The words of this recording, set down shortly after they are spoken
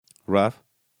Raf,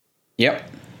 Yep.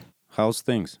 how's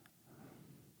things?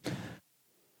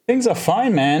 Things are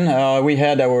fine, man. We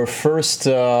had our first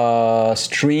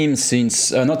stream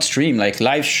since, not stream, like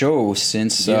live show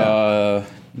since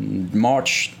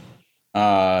March,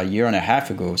 a year and a half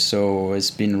ago. So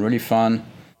it's been really fun.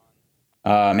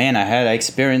 Man, I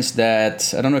experienced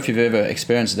that. I don't know if you've ever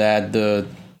experienced that, the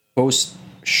post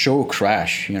show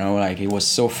crash, like it was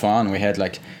so fun.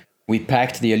 We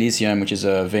packed the Elysium, which is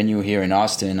a venue here in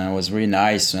Austin, and it was really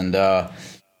nice. And,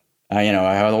 I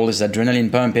had all this adrenaline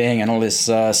pumping and all this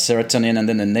serotonin. And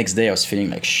then the next day I was feeling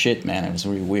like shit, man. It was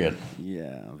really weird.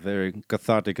 Yeah, very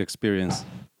cathartic experience.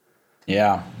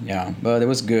 Yeah, yeah. But it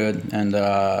was good. And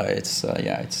it's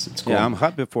cool. Yeah, I'm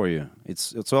happy for you.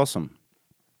 It's awesome.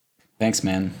 Thanks,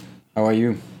 man. How are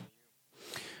you?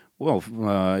 Well,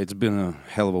 it's been a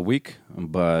hell of a week,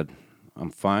 but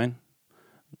I'm fine.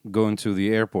 Going to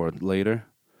the airport later.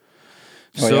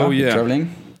 Oh, yeah?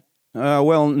 Traveling?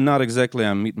 Well, not exactly.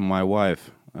 I'm meeting my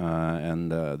wife, and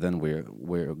then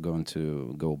we're going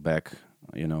to go back,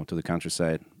 to the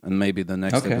countryside, and maybe the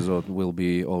next episode will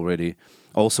be already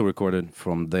also recorded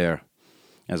from there,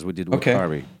 as we did with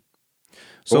Harvey.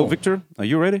 So, Victor, are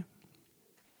you ready?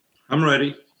 I'm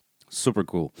ready. Super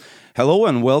cool. Hello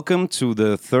and welcome to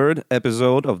the third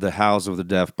episode of the House of the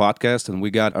Dev podcast, and we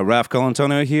got Viktor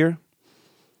Antonov here.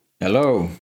 Hello.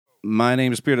 My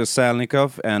name is Peter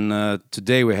Salnikov, and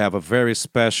today we have a very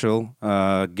special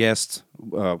guest.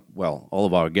 Well, all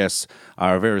of our guests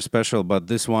are very special, but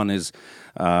this one is,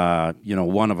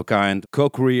 one of a kind,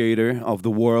 co-creator of the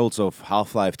worlds of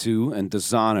Half-Life 2 and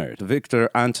Dishonored,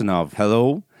 Viktor Antonov.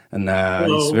 Hello, and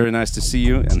it's very nice to see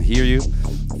you and hear you.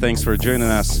 Thanks for joining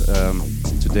us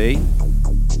today.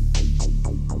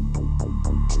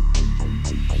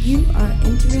 You are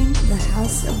entering the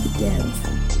House of the Dev.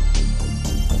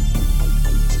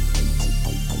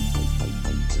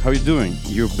 How are you doing?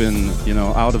 You've been,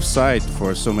 out of sight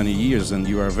for so many years, and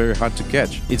you are very hard to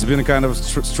catch. It's been a kind of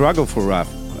struggle for Raf.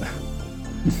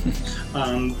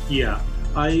 I'm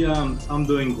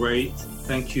doing great.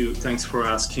 Thank you. Thanks for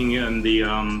asking. And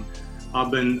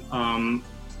I've been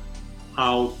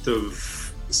out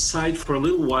of sight for a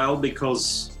little while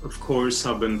because, of course,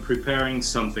 I've been preparing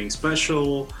something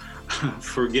special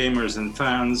for gamers and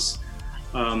fans.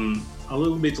 A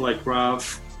little bit like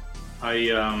Raf,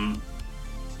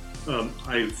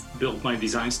 I've built my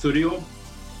design studio.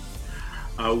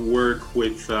 I work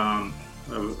with a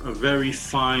very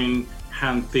fine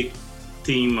hand-picked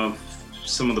team of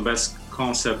some of the best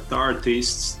concept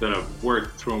artists that I've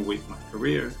worked through with my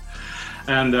career.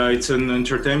 And it's an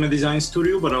entertainment design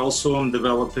studio, but also I'm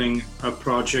developing a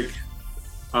project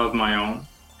of my own.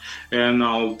 And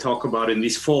I'll talk about it in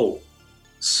this fall.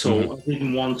 So I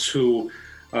didn't want to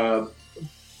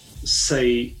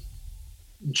say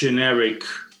generic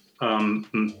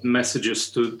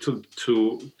messages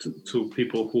to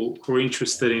people who are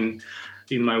interested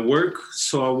in my work.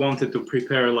 So I wanted to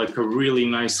prepare like a really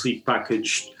nicely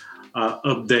packaged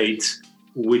update,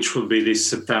 which will be this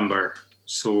September.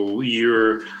 So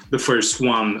you're the first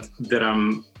one that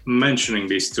I'm mentioning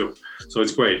this to. So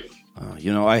it's great.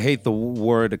 I hate the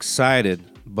word excited,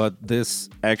 but this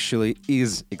actually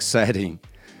is exciting.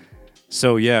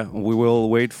 So yeah, we will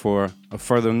wait for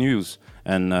further news.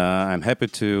 And I'm happy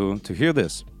to hear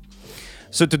this.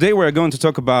 So today we're going to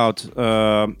talk about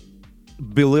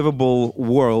believable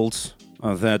worlds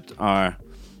that are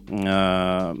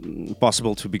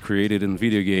possible to be created in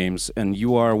video games. And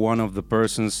you are one of the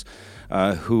persons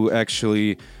who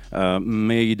actually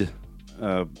made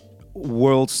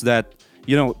worlds that,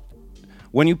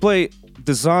 when you play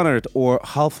Dishonored or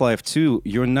Half-Life 2,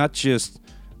 you're not just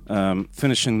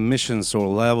finishing missions or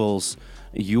levels,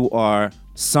 you are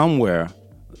somewhere,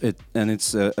 and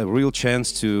it's a real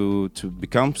chance to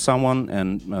become someone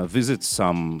and visit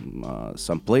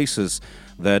some places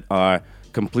that are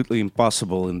completely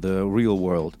impossible in the real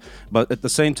world. But at the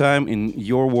same time, in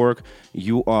your work,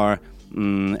 you are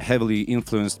heavily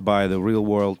influenced by the real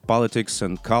world politics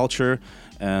and culture.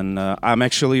 And I'm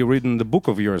actually reading the book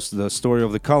of yours, The Story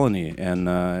of the Colony, and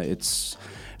it's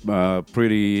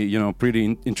pretty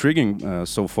intriguing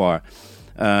so far.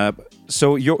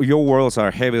 So your worlds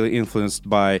are heavily influenced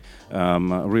by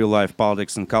real-life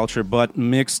politics and culture, but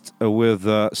mixed with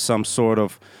some sort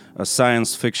of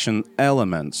science fiction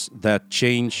elements that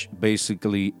change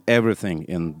basically everything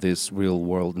in these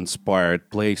real-world inspired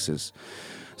places.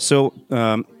 So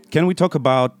can we talk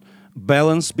about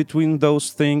balance between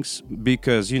those things?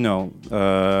 Because,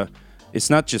 it's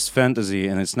not just fantasy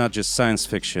and it's not just science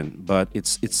fiction, but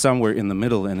it's somewhere in the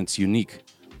middle and it's unique.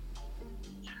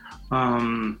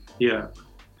 Yeah.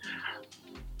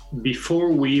 Before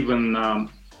we even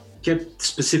get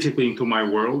specifically into my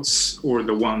worlds or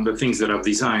the things that I've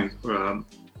designed,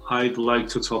 I'd like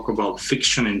to talk about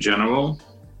fiction in general,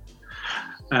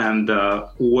 and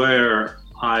where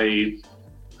I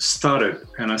started.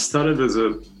 And I started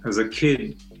as a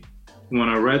kid when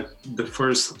I read the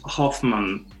first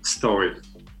Hoffman story.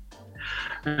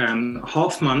 And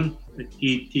Hoffman,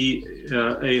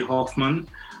 E.T.A. Hoffman,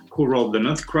 who wrote The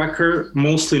Nutcracker,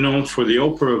 mostly known for the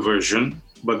opera version,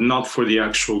 but not for the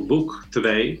actual book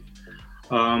today,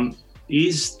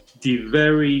 is the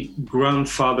very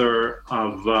grandfather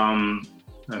of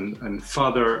and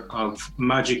father of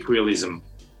magic realism.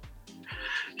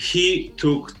 He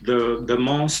took the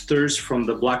monsters from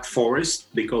the Black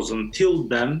Forest, because until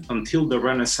then, until the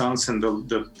Renaissance and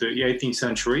the 18th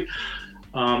century,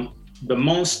 the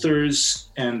monsters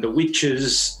and the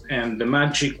witches and the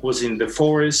magic was in the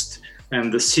forest,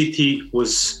 and the city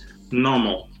was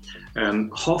normal.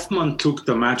 And Hoffman took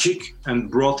the magic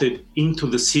and brought it into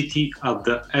the city of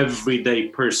the everyday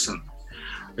person.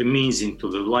 It means into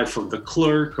the life of the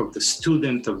clerk, of the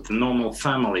student, of the normal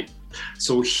family.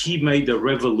 So he made a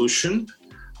revolution,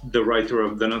 the writer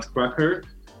of The Nutcracker,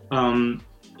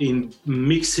 in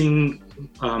mixing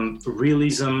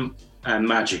realism and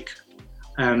magic.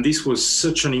 And this was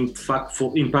such an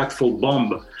impactful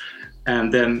bomb.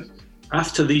 And then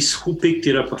after this, who picked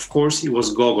it up? Of course, it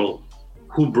was Gogol,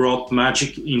 who brought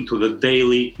magic into the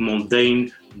daily,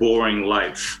 mundane, boring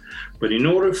life. But in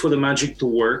order for the magic to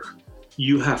work,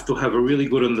 you have to have a really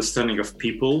good understanding of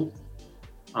people,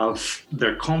 of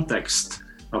their context,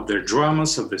 of their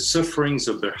dramas, of their sufferings,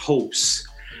 of their hopes.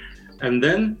 And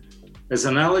then, as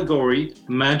an allegory,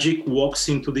 magic walks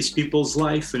into these people's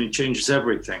life and it changes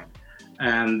everything.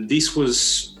 And this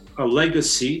was a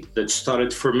legacy that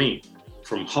started for me,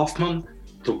 from Hoffman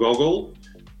to Gogol,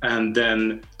 and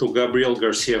then to Gabriel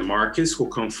Garcia Marquez, who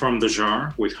confirmed the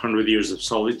genre with 100 Years of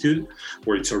Solitude,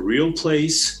 where it's a real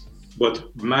place, but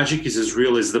magic is as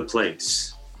real as the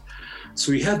place.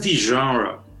 So we have this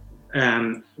genre,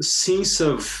 and since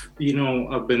I've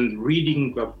been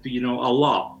reading, a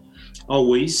lot,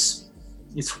 always,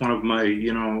 it's one of my,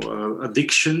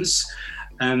 addictions,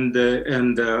 and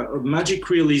magic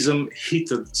realism hit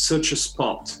such a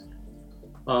spot,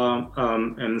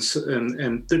 and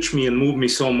touched me and moved me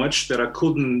so much that I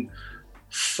couldn't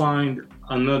find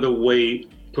another way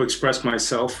to express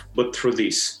myself but through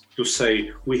this, to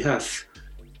say we have,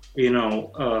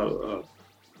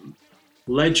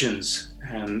 legends,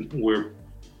 and we're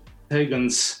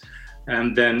pagans,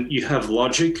 and then you have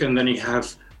logic, and then you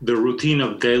have the routine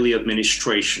of daily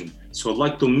administration. So I'd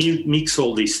like to mix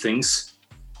all these things,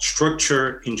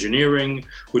 structure, engineering,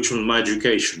 which was my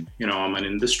education. I'm an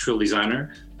industrial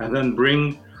designer, and then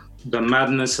bring the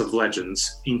madness of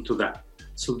legends into that.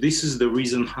 So this is the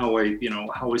reason how I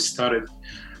started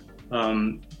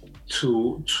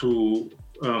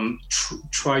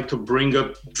try to bring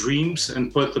up dreams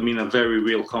and put them in a very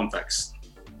real context.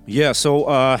 Yeah,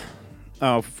 so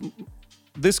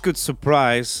this could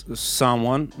surprise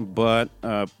someone, but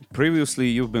previously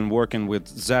you've been working with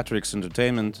Zatrix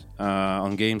Entertainment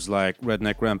on games like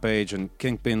Redneck Rampage and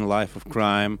Kingpin Life of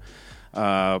Crime,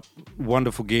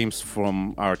 wonderful games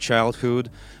from our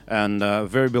childhood and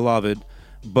very beloved.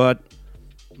 But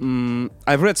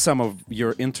I've read some of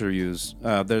your interviews.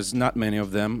 There's not many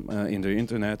of them in the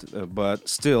internet, but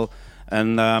still.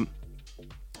 And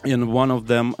in one of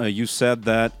them, you said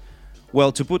that,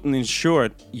 well, to put it in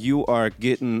short, you are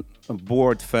getting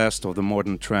bored fast of the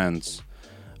modern trends,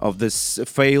 of this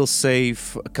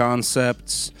fail-safe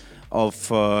concepts, of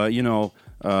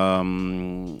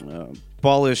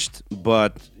polished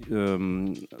but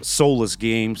soulless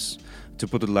games, to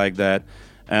put it like that.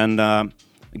 And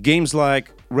games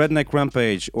like Redneck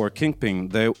Rampage or Kingpin,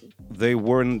 they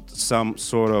weren't some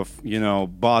sort of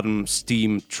bottom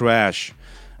steam trash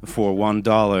for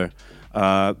 $1.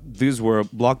 These were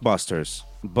blockbusters,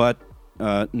 but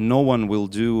no one will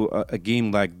do a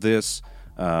game like this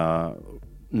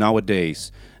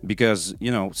nowadays, because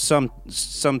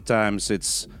sometimes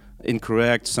it's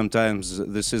incorrect, sometimes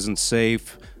this isn't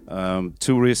safe,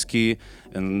 too risky,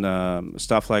 and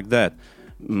stuff like that.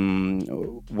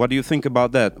 What do you think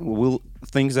about that? Will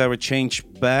things ever change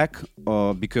back,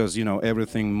 because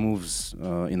everything moves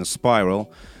in a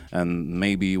spiral, and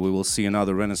maybe we will see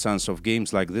another renaissance of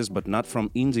games like this, but not from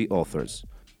indie authors?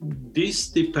 This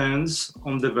depends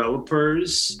on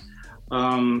developers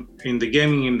in the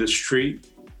gaming industry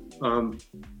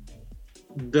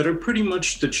that are pretty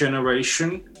much the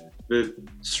generation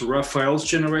that's Raphael's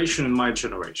generation and my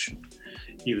generation.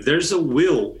 If there's a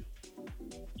will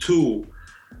to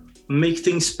make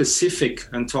things specific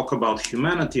and talk about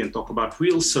humanity and talk about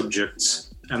real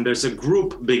subjects and there's a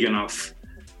group big enough,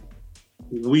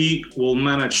 we will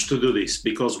manage to do this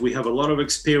because we have a lot of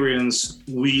experience.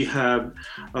 We have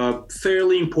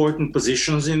fairly important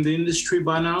positions in the industry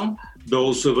by now.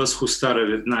 Those of us who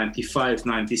started at 95,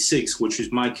 96, which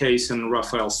is my case, and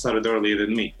Raphael started earlier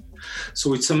than me.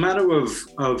 So it's a matter of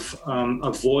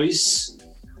a voice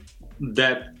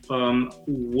that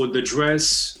would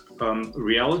address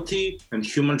reality and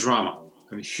human drama.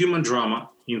 And human drama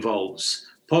involves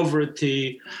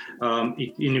poverty,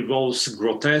 it involves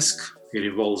grotesque, it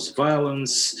involves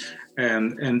violence,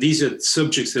 and these are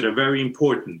subjects that are very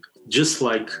important, just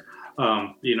like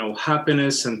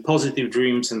happiness and positive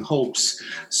dreams and hopes.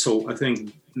 So I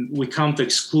think we can't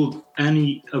exclude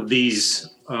any of these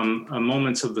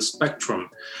moments of the spectrum.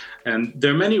 And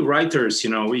there are many writers,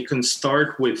 we can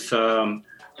start with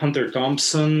Hunter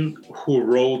Thompson, who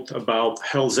wrote about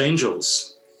Hell's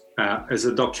Angels as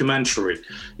a documentary.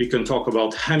 You can talk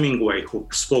about Hemingway, who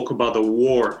spoke about the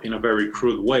war in a very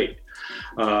crude way.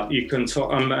 You can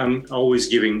talk, I'm always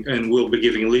giving, and will be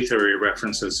giving literary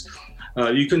references.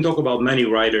 You can talk about many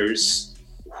writers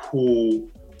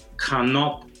who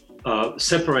cannot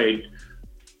separate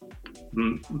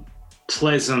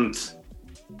pleasant,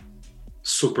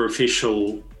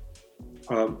 superficial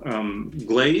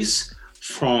glaze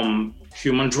from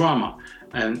human drama.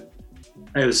 And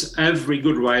as every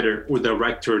good writer or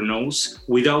director knows,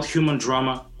 without human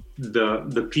drama,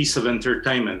 the piece of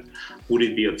entertainment, would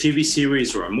it be a TV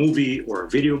series or a movie or a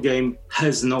video game,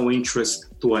 has no interest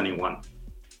to anyone.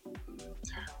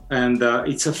 And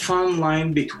it's a fine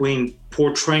line between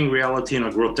portraying reality in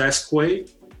a grotesque way,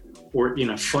 or in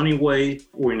a funny way,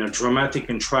 or in a dramatic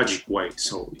and tragic way.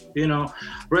 So,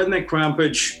 Redneck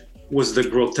Rampage was the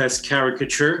grotesque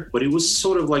caricature, but it was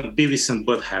sort of like Beavis and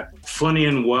Butthead, funny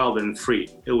and wild and free.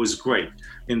 It was great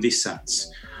in this sense.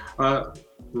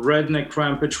 Redneck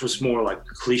Rampage was more like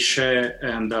cliche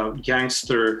and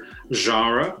gangster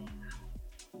genre,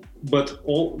 but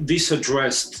all this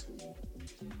addressed,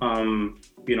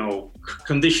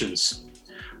 conditions.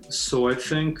 So I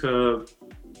think to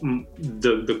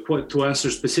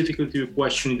answer specifically to your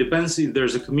question, it depends if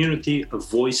there's a community of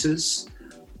voices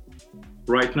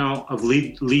right now of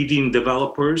leading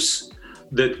developers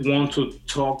that want to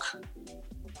talk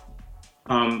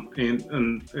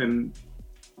in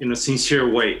a sincere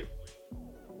way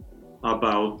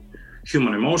about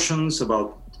human emotions,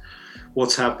 about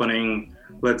what's happening,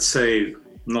 let's say,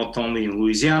 not only in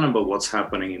Louisiana, but what's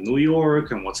happening in New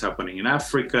York and what's happening in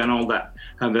Africa and all that.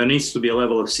 And there needs to be a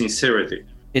level of sincerity.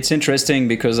 It's interesting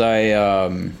because I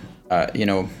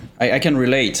can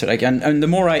relate. And the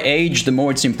more I age, the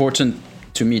more it's important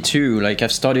to me too. Like,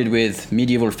 I've started with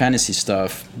medieval fantasy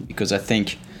stuff because I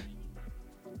think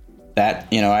that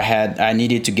I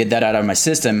needed to get that out of my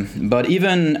system. But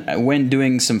even when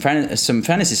doing some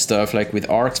fantasy stuff, like with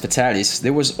Arx Fatalis,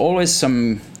 there was always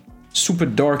some super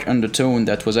dark undertone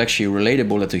that was actually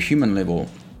relatable at a human level.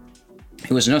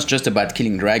 It was not just about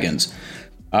killing dragons.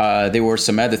 There were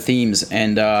some other themes,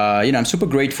 and I'm super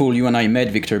grateful you and I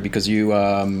met, Victor, because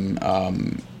I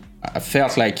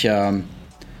felt like I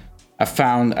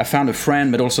found a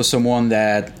friend, but also someone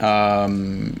that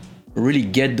really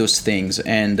get those things.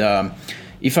 And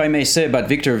if I may say about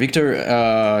Victor,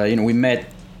 we met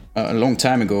a long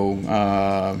time ago.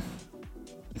 I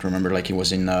remember, like it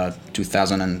was in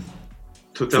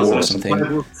 2004 or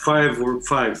something.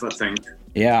 Five, I think.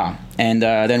 Yeah, and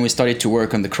then we started to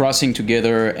work on the crossing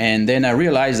together, and then I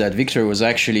realized that Victor was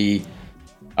actually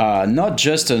not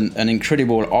just an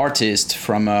incredible artist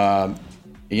from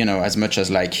as much as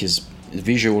like his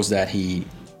visuals that he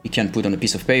can put on a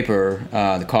piece of paper,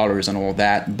 the colors and all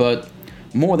that, but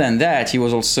more than that, he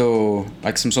was also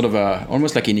like some sort of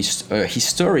almost like a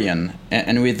historian,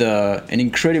 and with an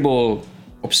incredible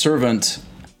observant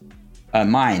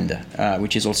mind,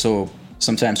 which is also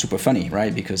sometimes super funny,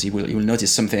 right? Because you will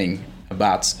notice something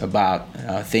about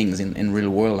things in real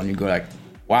world, and you go like,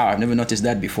 wow, I've never noticed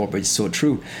that before, but it's so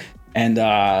true. And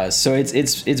so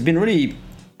it's been really,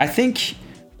 I think,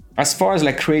 as far as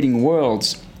like creating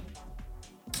worlds,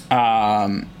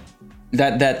 that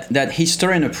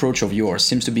historian approach of yours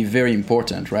seems to be very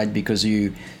important, right? Because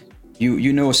you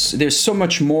know there's so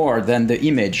much more than the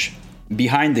image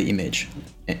behind the image.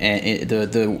 And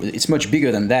it's much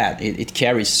bigger than that. It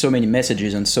carries so many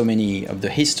messages and so many of the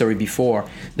history before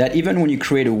that even when you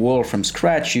create a world from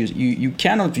scratch, you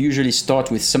cannot usually start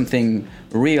with something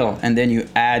real and then you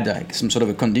add like some sort of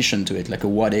a condition to it, like a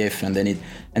what if, and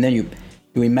then you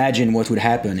imagine what would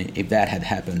happen if that had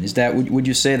happened. Would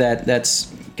you say that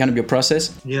that's kind of your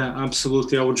process? Yeah,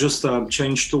 absolutely. I would just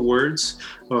change two words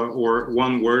or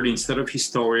one word. Instead of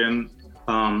historian,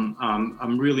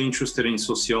 I'm really interested in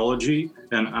sociology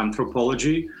and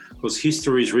anthropology, because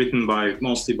history is written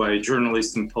mostly by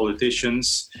journalists and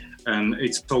politicians, and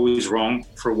it's always wrong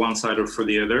for one side or for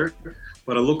the other.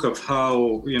 But I look at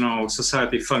how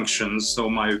society functions. So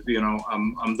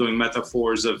I'm doing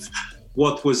metaphors of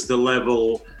what was the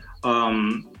level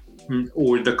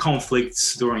or the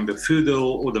conflicts during the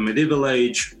feudal or the medieval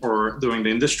age or during the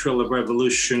industrial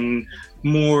revolution.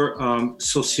 More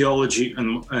sociology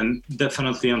and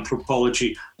definitely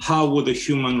anthropology. How would a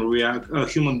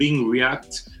human being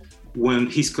react when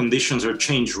his conditions are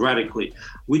changed radically,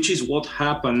 which is what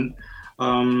happened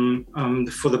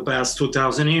for the past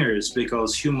 2,000 years,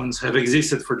 because humans have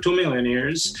existed for 2 million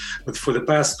years, but for the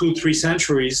past 2-3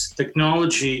 centuries,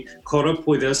 technology caught up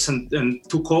with us and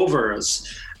took over us.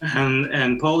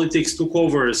 And politics took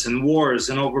over us, and wars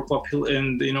and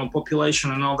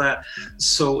population and all that.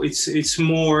 So it's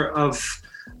more of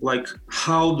like,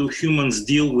 how do humans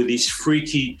deal with these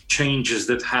freaky changes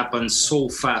that happen so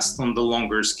fast on the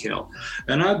longer scale?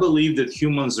 And I believe that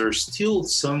humans are still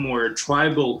somewhere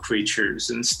tribal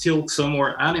creatures and still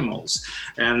somewhere animals.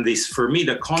 And this, for me,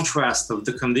 the contrast of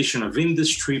the condition of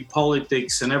industry,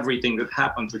 politics, and everything that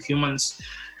happened to humans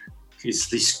is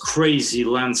this crazy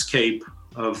landscape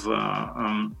of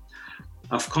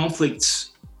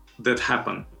conflicts that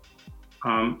happen.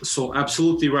 So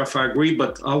absolutely, Raf, I agree,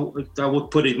 but I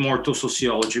would put it more to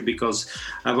sociology, because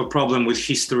I have a problem with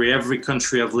history. Every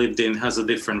country I've lived in has a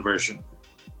different version.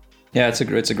 Yeah, it's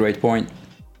a great point.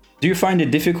 Do you find it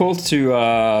difficult to?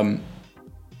 I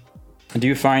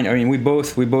mean, we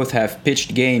both have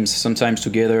pitched games, sometimes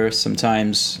together,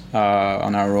 sometimes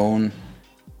on our own.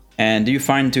 And do you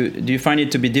find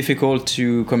it to be difficult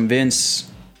to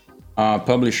convince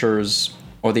publishers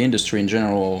or the industry in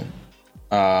general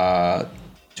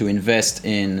to invest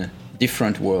in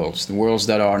different worlds, the worlds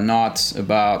that are not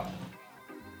about,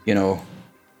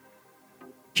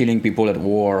 killing people at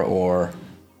war or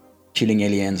killing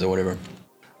aliens or whatever?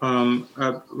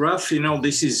 Raf,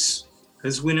 this is,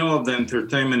 as we know of the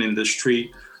entertainment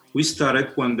industry, we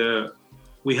started when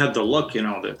we had the luck,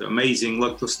 the amazing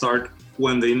luck to start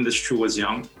when the industry was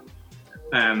young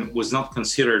and was not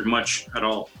considered much at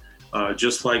all.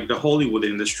 Just like the Hollywood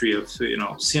industry of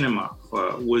cinema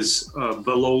was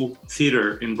below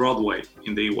theater in Broadway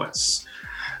in the US,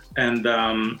 and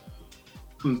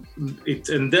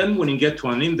then when you get to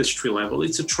an industry level,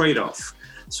 it's a trade-off.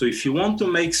 So if you want to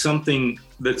make something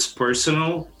that's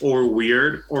personal or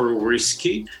weird or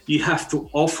risky, you have to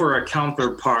offer a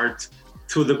counterpart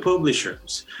to the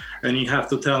publishers. And you have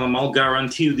to tell them, I'll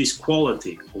guarantee you this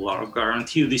quality, or I'll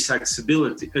guarantee you this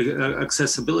accessibility,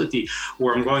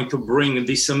 or I'm going to bring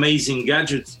this amazing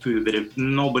gadget to you that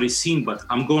nobody's seen, but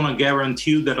I'm going to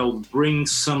guarantee you that I'll bring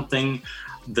something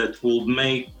that will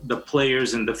make the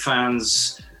players and the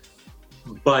fans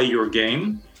buy your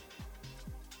game.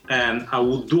 And I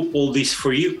will do all this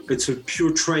for you. It's a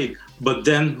pure trade. But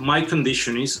then my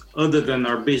condition is, other than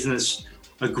our business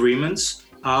agreements,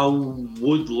 I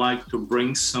would like to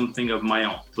bring something of my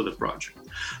own to the project.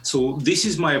 So this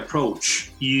is my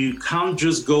approach. You can't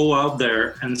just go out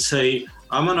there and say,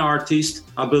 I'm an artist,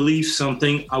 I believe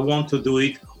something, I want to do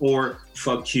it, or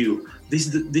fuck you.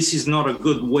 This is not a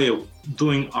good way of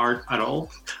doing art at all,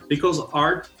 because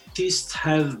artists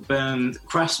have been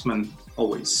craftsmen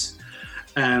always.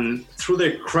 And through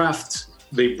their craft,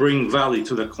 they bring value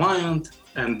to the client,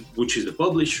 and which is the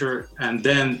publisher, and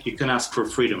then you can ask for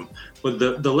freedom. But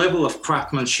the level of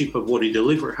craftsmanship of what you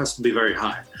deliver has to be very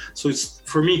high. So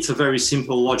for me, it's a very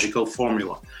simple, logical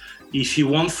formula. If you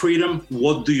want freedom,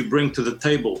 what do you bring to the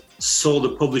table so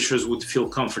the publishers would feel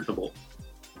comfortable?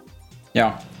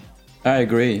 Yeah, I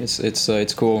agree.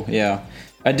 It's cool. Yeah,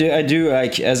 I do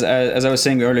like, as I was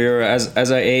saying earlier,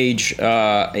 as I age,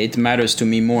 it matters to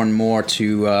me more and more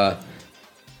to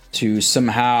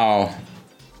somehow,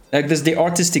 like, there's the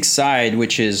artistic side,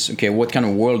 which is, okay, what kind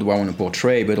of world do I want to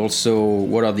portray, but also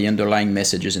what are the underlying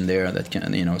messages in there that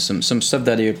can, some stuff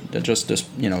that just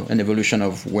an evolution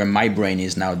of where my brain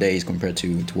is nowadays compared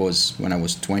to it was when I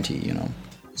was 20.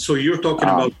 So you're talking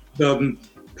about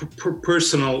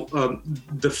personal,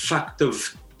 the fact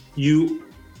of you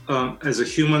as a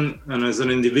human and as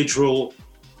an individual.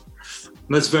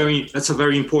 That's a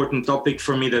very important topic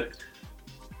for me, that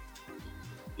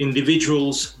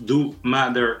individuals do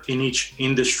matter in each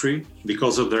industry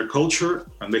because of their culture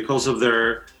and because of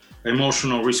their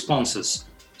emotional responses.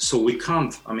 So we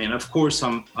can't, of course,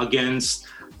 I'm against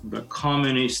the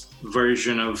communist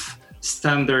version of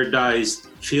standardized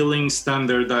feelings,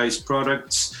 standardized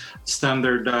products,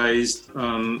 standardized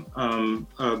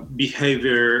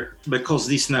behavior, because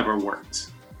this never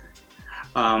worked.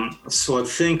 So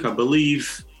I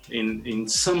believe in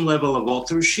some level of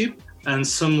authorship and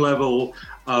some level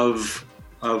of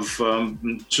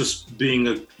just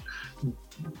being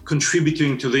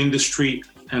contributing to the industry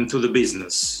and to the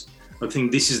business. I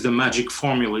think this is the magic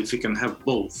formula if you can have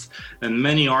both. And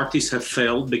many artists have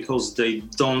failed because they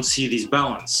don't see this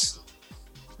balance.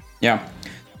 Yeah.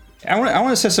 I want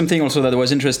to say something also that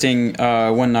was interesting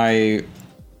when we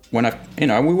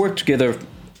worked together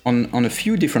on a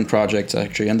few different projects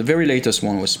actually, and the very latest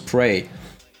one was Prey.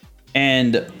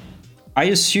 And I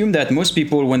assume that most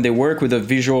people, when they work with a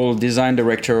visual design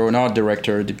director or an art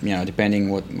director, depending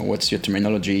what's your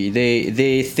terminology,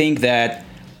 they think that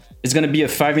it's going to be a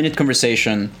 5-minute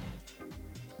conversation,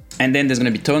 and then there's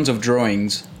going to be tons of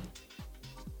drawings,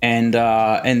 and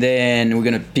then we're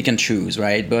going to pick and choose,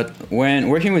 right? But when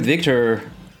working with Viktor,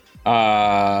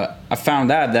 I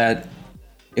found out that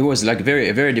it was like a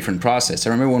very different process. I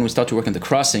remember when we started to work on The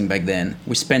Crossing back then,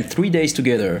 we spent 3 days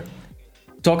together,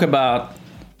 talk about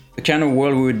the kind of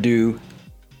world we would do,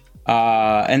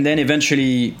 and then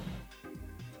eventually,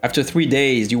 after 3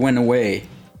 days, you went away,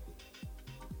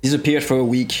 disappeared for a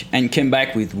week, and came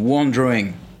back with one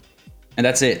drawing, and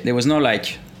that's it. There was no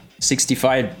like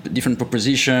 65 different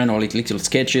proposition or like little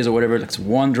sketches or whatever. Like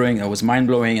one drawing that was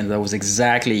mind-blowing, and that was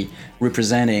exactly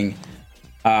representing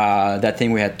that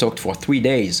thing we had talked for 3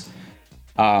 days.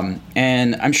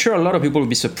 And I'm sure a lot of people will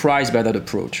be surprised by that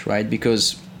approach, right?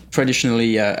 Because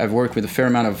traditionally, I've worked with a fair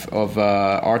amount of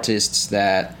artists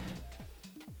that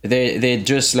they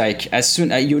just like, as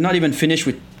soon you're not even finished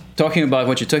with talking about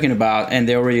what you're talking about, and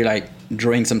they're already like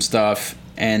drawing some stuff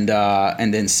and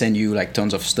then send you like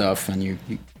tons of stuff, and you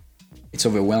it's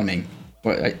overwhelming.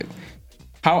 But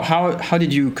how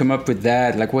did you come up with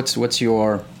that? Like, what's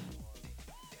your?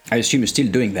 I assume you're still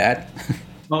doing that.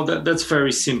 Well, that's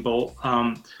very simple.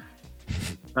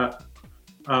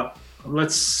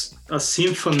 A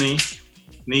symphony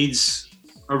needs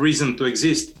a reason to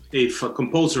exist. If a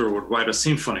composer would write a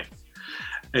symphony,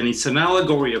 and it's an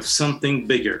allegory of something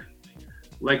bigger.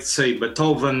 Let's say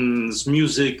Beethoven's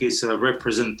music is a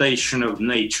representation of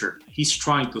nature. He's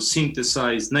trying to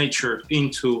synthesize nature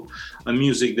into a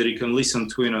music that you can listen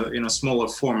to in a smaller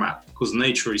format, because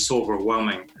nature is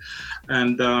overwhelming.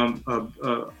 And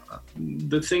the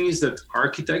thing is that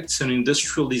architects and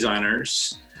industrial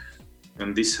designers,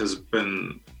 and this has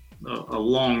been a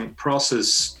long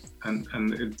process, and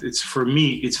it's, for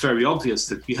me, it's very obvious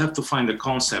that you have to find a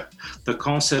concept. The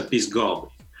concept is God.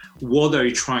 What are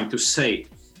you trying to say?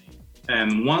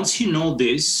 And once you know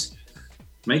this,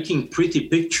 making pretty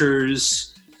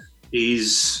pictures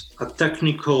is a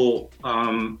technical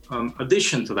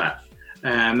addition to that,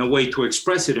 and a way to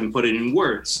express it and put it in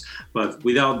words. But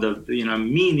without the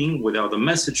meaning, without the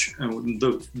message,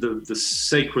 the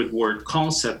sacred word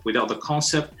concept, without the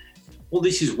concept, all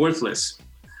this is worthless.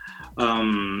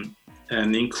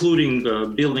 And including the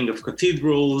building of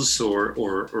cathedrals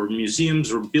or museums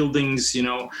or buildings,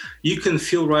 you can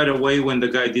feel right away when the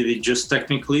guy did it just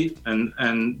technically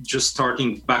and just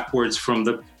starting backwards from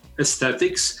the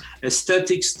aesthetics.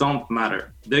 Aesthetics don't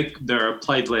matter. They're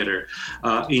applied later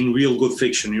in real good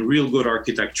fiction, in real good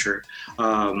architecture.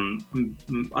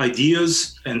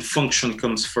 Ideas and function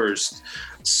comes first.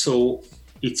 So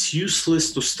it's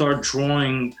useless to start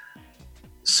drawing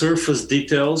surface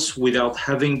details without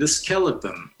having the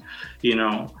skeleton,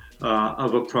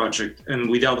 of a project, and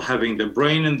without having the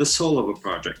brain and the soul of a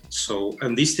project. So,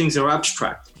 and these things are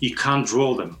abstract. You can't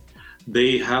draw them.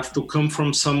 They have to come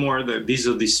from somewhere. That these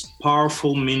are these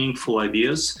powerful, meaningful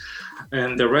ideas,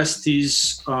 and the rest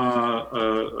is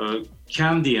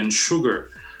candy and sugar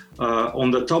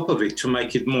on the top of it to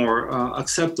make it more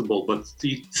acceptable. But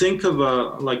you think of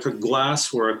like a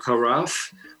glass or a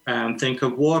carafe, and think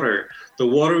of water. The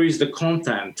water is the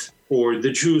content or the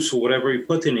juice or whatever you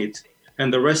put in it,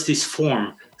 and the rest is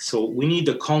form. So we need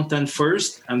the content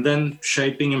first, and then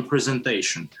shaping and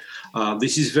presentation.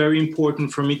 This is very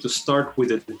important for me to start with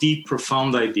a deep,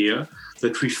 profound idea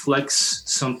that reflects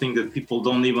something that people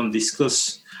don't even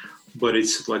discuss, but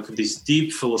it's like this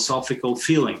deep philosophical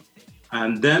feeling.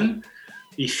 And then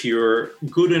if you're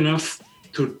good enough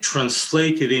to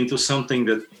translate it into something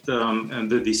that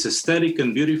is aesthetic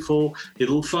and beautiful,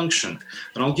 it'll function.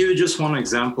 And I'll give you just one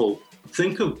example.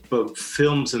 Think of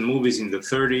films and movies in the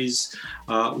 30s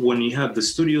when you had the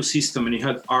studio system and you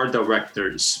had art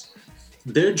directors.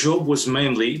 Their job was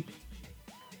mainly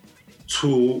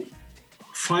to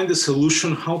find a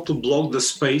solution how to block the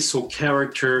space so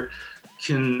characters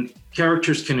can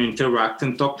interact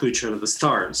and talk to each other, the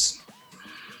stars.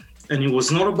 And it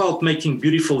was not about making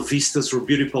beautiful vistas or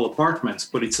beautiful apartments,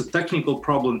 but it's a technical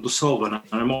problem to solve, an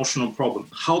emotional problem.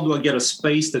 How do I get a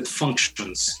space that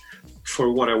functions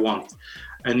for what I want?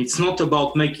 And it's not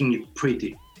about making it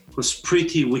pretty, because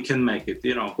pretty, we can make it.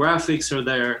 Graphics are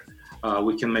there.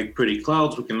 We can make pretty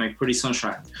clouds. We can make pretty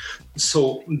sunshine.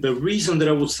 So the reason that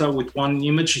I would start with one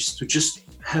image is to just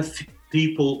have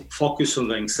people focus on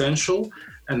the essential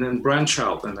and then branch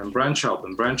out and then branch out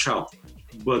and branch out.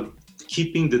 But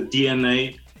keeping the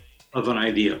DNA of an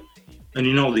idea. And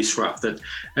you know this, Raf, that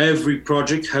every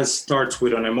project starts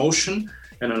with an emotion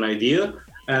and an idea,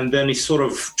 and then it sort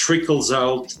of trickles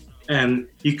out, and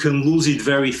you can lose it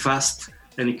very fast,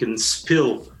 and it can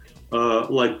spill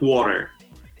like water.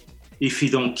 If you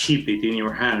don't keep it in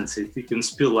your hands, it can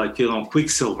spill like,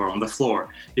 quicksilver on the floor.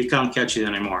 You can't catch it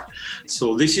anymore.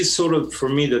 So this is sort of, for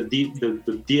me, the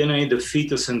DNA, the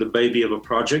fetus and the baby of a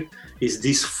project is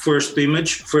this first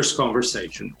image, first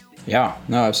conversation. Yeah,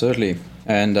 no, absolutely.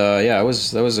 And that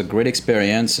was a great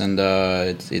experience, and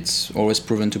it's always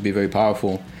proven to be very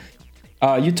powerful.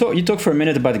 You talk for a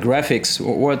minute about graphics.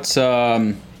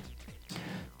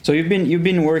 So you've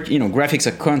been working. Graphics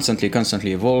are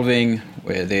constantly evolving.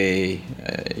 Where they,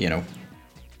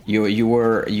 you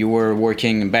were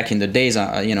working back in the days.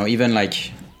 Even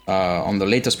like on the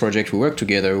latest project we worked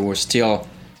together, we were still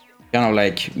kind of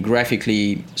like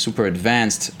graphically super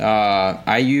advanced.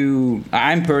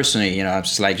 I'm personally, I'm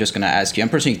just gonna ask you. I'm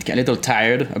personally a little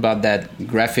tired about that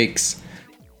graphics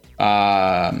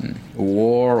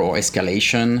war or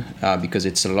escalation because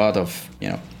it's a lot of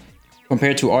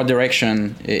compared to art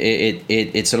direction,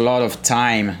 it's a lot of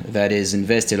time that is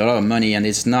invested, a lot of money, and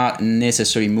it's not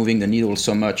necessarily moving the needle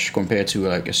so much compared to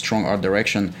like a strong art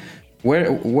direction. Where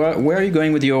are you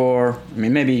going with your? I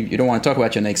mean, maybe you don't want to talk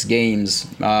about your next games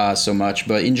so much,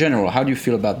 but in general, how do you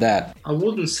feel about that? I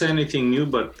wouldn't say anything new,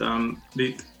 but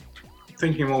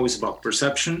thinking always about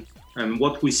perception and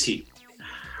what we see.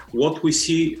 What we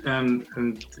see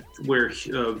and where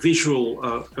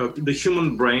visual, the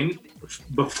human brain,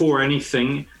 before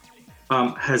anything,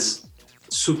 has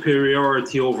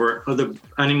superiority over other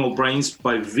animal brains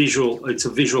by visual. It's a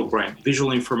visual brain.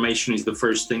 Visual information is the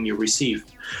first thing you receive.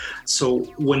 So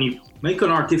when you make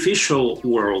an artificial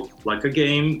world, like a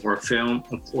game or a film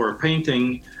or a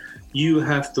painting, you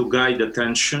have to guide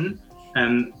attention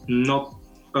and not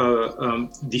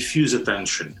diffuse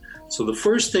attention. So the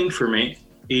first thing for me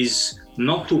is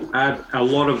not to add a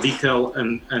lot of detail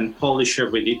and polish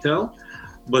every detail,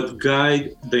 but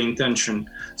guide the intention.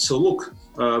 So look,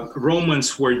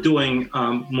 Romans were doing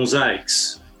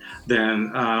mosaics,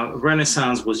 then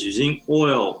Renaissance was using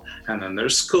oil, and then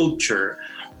there's sculpture.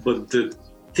 But the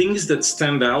things that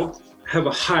stand out have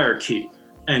a hierarchy,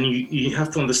 and you have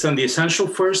to understand the essential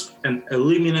first and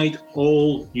eliminate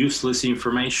all useless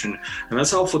information. And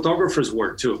that's how photographers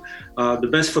work too. The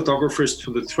best photographers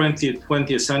to the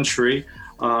 20th century,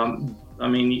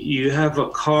 you have a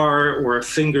car or a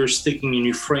finger sticking in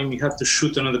your frame, you have to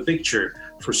shoot another picture.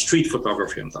 For street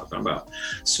photography, I'm talking about.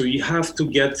 So you have to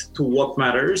get to what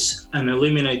matters and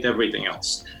eliminate everything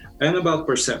else. And about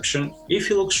perception, if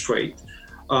you look straight,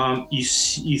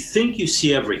 you think you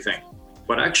see everything.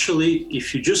 But actually,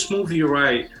 if you just move your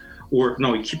eye,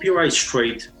 you keep your eye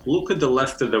straight, look at the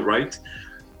left and the right,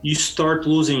 you start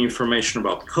losing information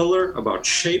about color, about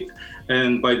shape.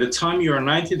 And by the time you're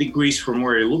 90 degrees from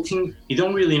where you're looking, you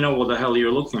don't really know what the hell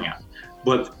you're looking at.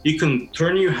 But you can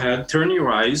turn your head, turn your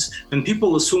eyes, and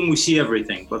people assume we see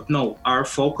everything. But no, our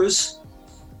focus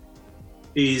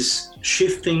is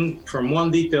shifting from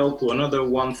one detail to another,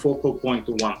 one focal point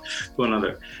to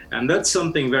another. And that's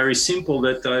something very simple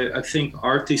that I think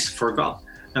artists forgot.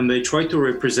 And they try to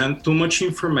represent too much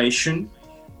information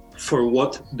for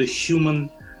what the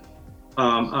human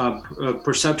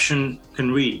perception can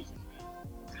read.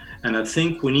 And I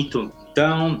think we need to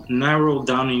narrow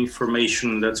down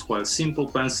information. That's why a simple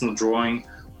pencil drawing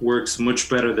works much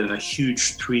better than a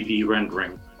huge 3D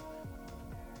rendering.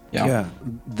 Yeah,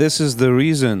 this is the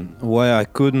reason why I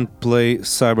couldn't play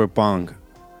Cyberpunk.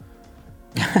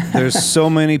 There's so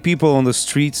many people on the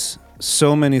streets,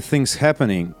 so many things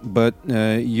happening, but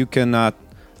you cannot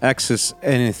access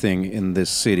anything in this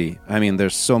city. I mean,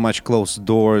 there's so much closed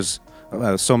doors.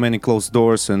 So many closed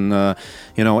doors and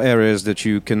areas that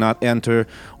you cannot enter,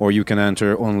 or you can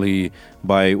enter only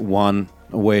by one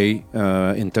way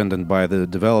intended by the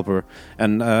developer.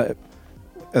 And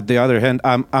at the other hand,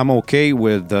 I'm okay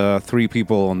with 3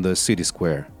 people on the city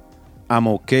square. I'm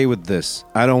okay with this.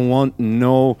 I don't want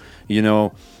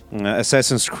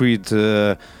Assassin's Creed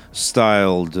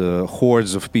styled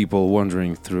hordes of people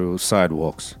wandering through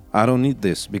sidewalks. I don't need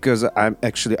this because I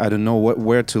don't know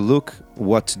where to look,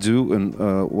 what to do, and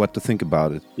what to think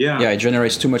about it. Yeah, it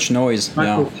generates too much noise.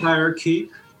 Hierarchy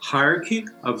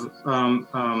of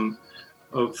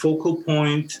focal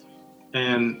point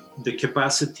and the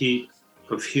capacity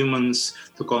of humans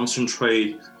to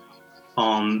concentrate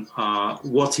on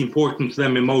what's important to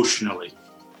them emotionally.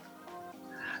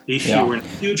 If you're in a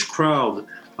huge crowd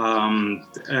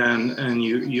and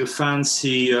you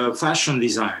fancy fashion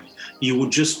design, you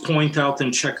would just point out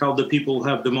and check out the people who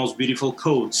have the most beautiful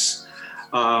coats.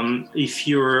 If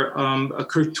you're a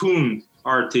cartoon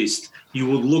artist, you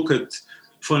would look at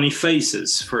funny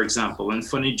faces, for example, and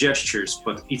funny gestures,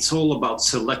 but it's all about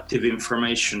selective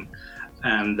information.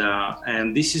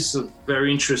 And this is a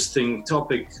very interesting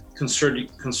topic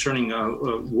concerning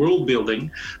world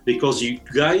building, because you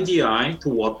guide the eye to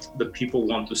what the people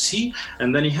want to see,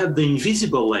 and then you have the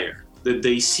invisible layer that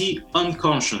they see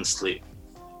unconsciously.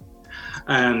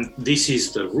 And this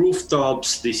is the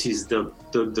rooftops, this is the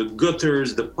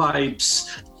gutters, the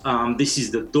pipes, this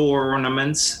is the door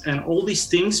ornaments, and all these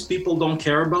things people don't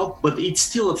care about, but it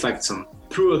still affects them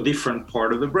through a different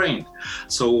part of the brain.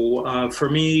 So for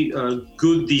me,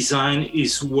 good design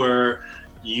is where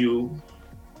you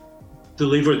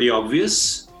deliver the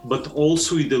obvious, but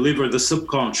also you deliver the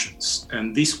subconscious.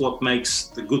 And this is what makes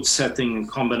the good setting and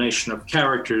combination of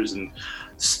characters and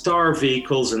star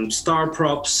vehicles and star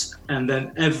props, and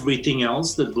then everything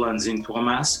else that blends into a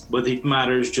mass, but it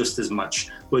matters just as much.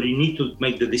 But you need to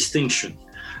make the distinction.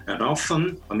 And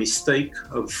often a mistake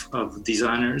of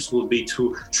designers will be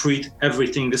to treat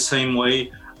everything the same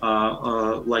way,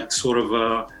 like sort of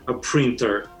a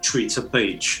printer treats a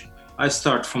page. I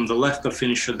start from the left, I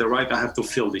finish at the right, I have to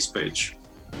fill this page.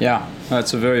 Yeah,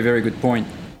 that's a very, very good point.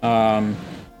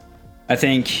 I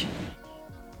think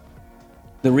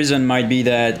the reason might be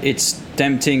that it's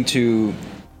tempting to,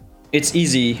 it's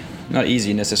easy, not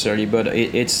easy necessarily, but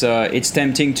it's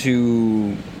tempting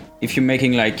to, if you're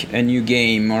making like a new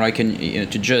game or like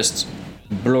to just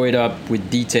blow it up with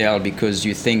detail because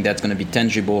you think that's going to be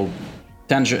tangible,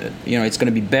 it's going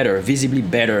to be better, visibly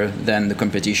better than the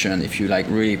competition if you like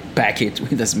really pack it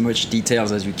with as much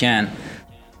details as you can.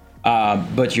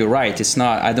 But you're right, it's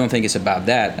not. I don't think it's about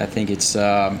that. I think it's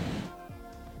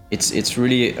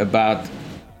really about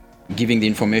giving the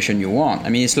information you want. I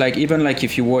mean, it's like even like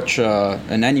if you watch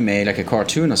an anime, like a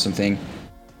cartoon or something,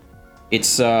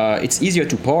 it's easier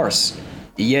to parse,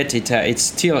 yet it's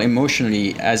still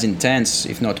emotionally as intense,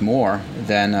 if not more,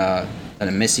 than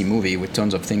a messy movie with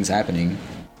tons of things happening.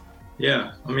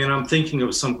 Yeah, I mean, I'm thinking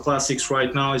of some classics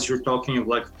right now as you're talking of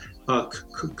like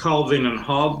Calvin and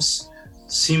Hobbes,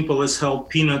 simple as hell,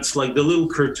 Peanuts, like the little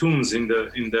cartoons in the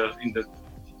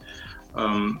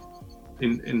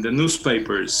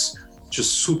newspapers,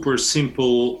 just super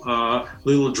simple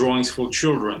little drawings for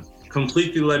children,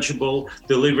 completely legible,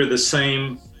 deliver the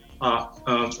same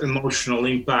emotional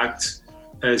impact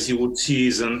as you would see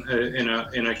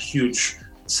in a huge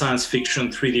science fiction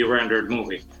 3D rendered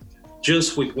movie,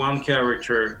 just with one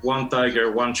character, one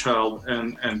tiger, one child,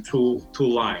 and two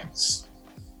lines.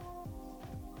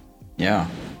 Yeah,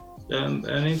 and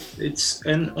it's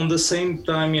on the same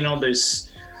time,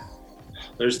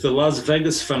 there's the Las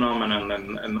Vegas phenomenon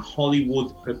and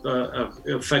Hollywood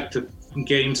affected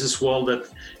games as well, that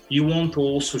you want to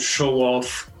also show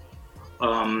off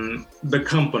the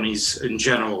companies in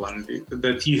general, and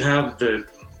that you have the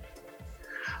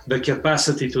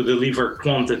capacity to deliver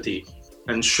quantity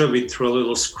and shove it through a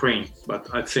little screen. But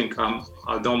I think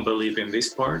I don't believe in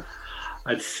this part.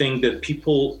 I think that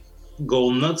people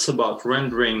go nuts about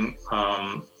rendering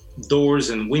doors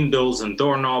and windows and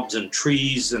doorknobs and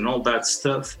trees and all that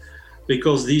stuff,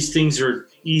 because these things are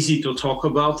easy to talk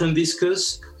about and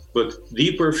discuss, but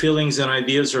deeper feelings and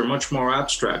ideas are much more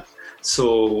abstract.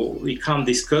 So we can't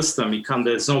discuss them.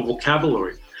 There's no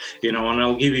vocabulary, and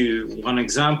I'll give you one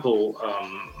example.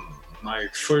 My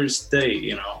first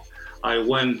day, I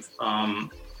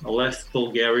left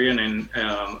Bulgaria and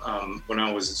when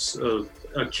I was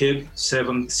a kid,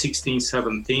 16,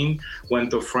 17,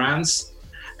 went to France,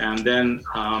 and then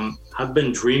I've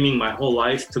been dreaming my whole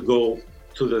life to go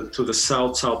to the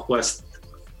southwest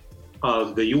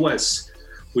of the US,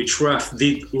 which Raf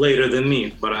did later than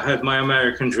me, but I had my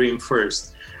American dream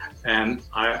first. And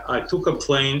I took a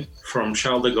plane from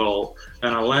Charles de Gaulle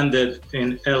and I landed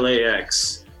in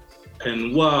LAX,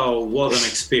 and wow, what an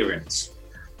experience.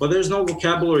 But there's no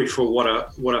vocabulary for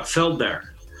what I felt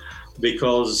there,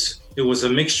 because it was a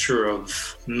mixture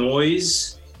of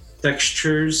noise,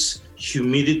 textures,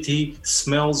 humidity,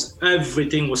 smells,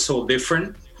 everything was so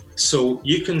different. So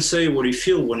you can say what you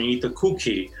feel when you eat a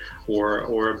cookie,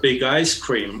 or a big ice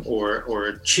cream or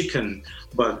a chicken,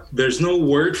 but there's no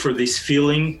word for this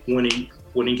feeling when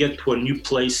you get to a new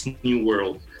place, new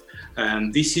world.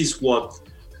 And this is what,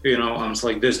 I was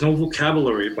like, there's no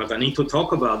vocabulary, but I need to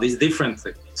talk about this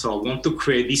differently. So I want to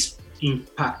create these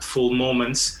impactful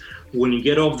moments when you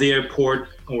get off the airport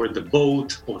or the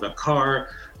boat or the car.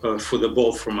 For the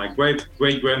boat, for my great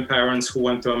grandparents who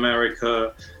went to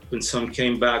America, and some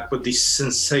came back, but this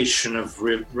sensation of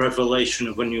revelation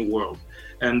of a new world.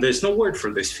 And there's no word for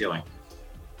this feeling.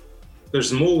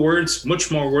 There's more words,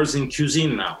 much more words in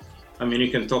cuisine now. I mean,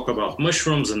 you can talk about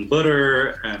mushrooms and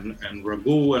butter and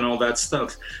ragu and all that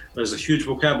stuff. There's a huge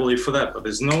vocabulary for that, but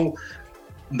there's no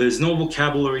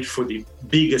vocabulary for the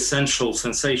big essential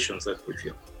sensations that we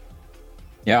feel.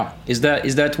 Yeah, is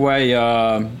that why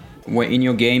when in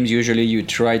your games usually you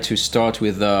try to start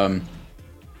with a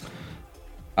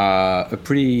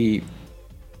pretty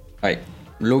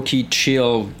low-key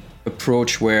chill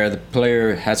approach where the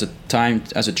player has a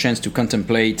chance to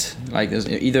contemplate, like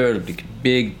either like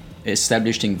big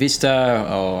established in Vista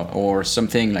or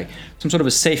something, like some sort of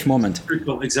a safe moment.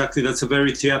 Exactly, that's a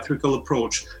very theatrical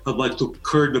approach. I'd like to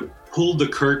pull the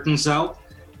curtains out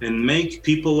and make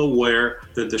people aware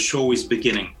that the show is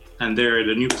beginning and they're at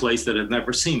a new place that they've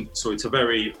never seen. So it's a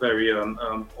very, very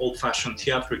old-fashioned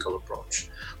theatrical approach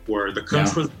where the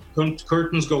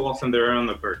curtains go off and they're on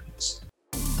the curtains.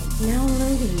 Now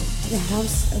loading the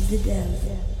House of the Dev.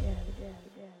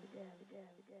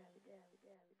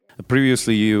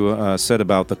 Previously, you said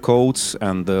about the codes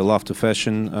and the love to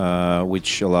fashion,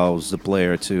 which allows the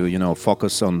player to,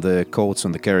 focus on the codes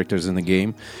and the characters in the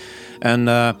game. And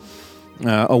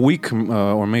a week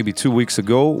or maybe 2 weeks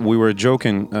ago, we were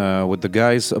joking with the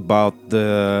guys about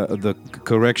the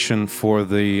correction for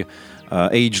the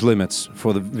age limits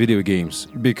for the video games,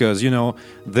 because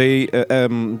they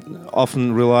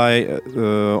often rely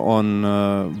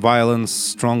on violence,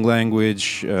 strong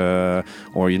language,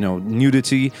 or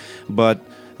nudity. But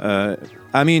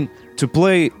I mean, to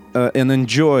play and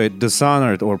enjoy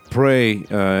Dishonored or Prey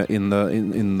in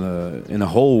a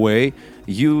whole way,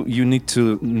 you need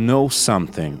to know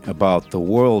something about the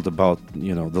world, about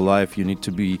the life. You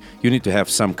need to have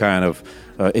some kind of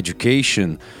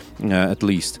education, at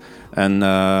least. And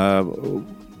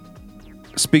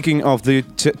speaking of the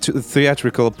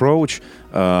theatrical approach,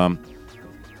 I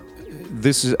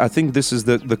think this is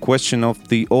the question of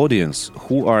the audience.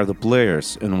 Who are the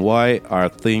players, and why are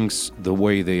things the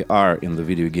way they are in the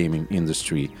video gaming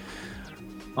industry?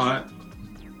 I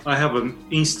have an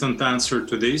instant answer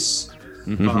to this.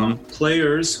 Mm-hmm.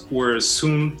 Players were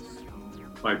assumed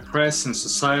by press and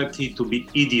society to be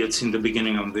idiots in the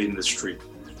beginning of the industry.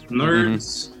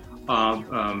 Nerds,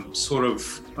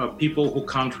 people who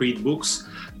can't read books.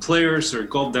 Players are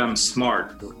goddamn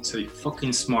smart. I would say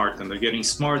fucking smart, and they're getting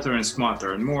smarter and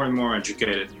smarter and more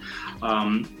educated.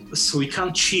 So we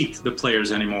can't cheat the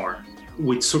players anymore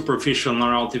with superficial and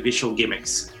artificial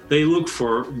gimmicks. They look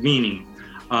for meaning.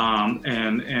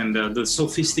 And the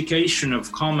sophistication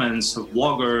of comments of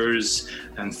bloggers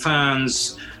and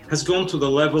fans has gone to the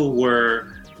level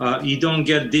where you don't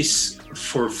get this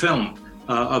for film,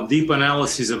 a deep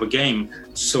analysis of a game.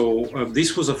 So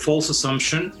this was a false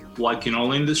assumption, like in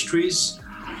all industries.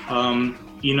 We're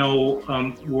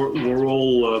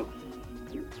all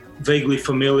vaguely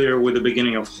familiar with the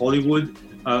beginning of Hollywood.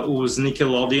 It was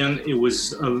Nickelodeon. It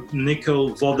was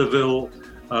nickel vaudeville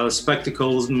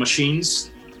spectacles machines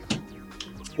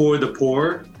for the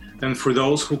poor and for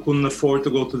those who couldn't afford to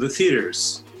go to the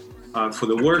theaters, for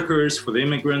the workers, for the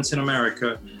immigrants in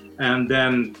America. And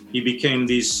then it became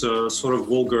these sort of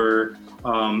vulgar,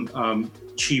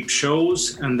 cheap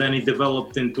shows, and then it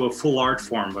developed into a full art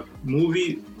form. But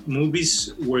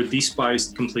movies were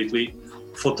despised completely.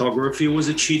 Photography was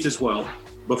a cheat as well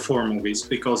before movies,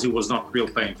 because it was not real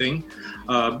painting.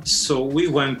 So we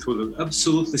went through the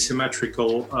absolutely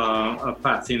symmetrical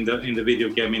path in the video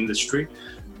game industry,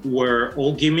 where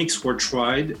all gimmicks were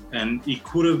tried, and it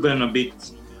could have been a bit,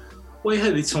 well, it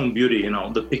had its own beauty,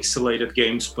 the pixelated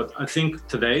games. But I think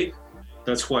today,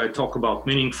 that's why I talk about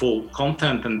meaningful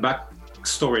content and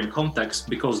backstory and context,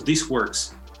 because this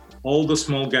works. All the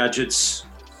small gadgets,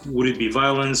 would it be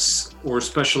violence or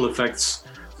special effects,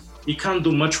 you can't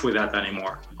do much with that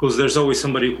anymore, because there's always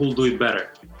somebody who'll do it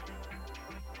better.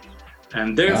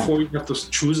 And therefore, you have to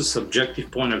choose a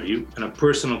subjective point of view and a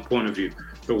personal point of view.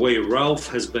 The way Ralph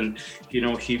has been, he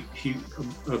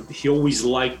always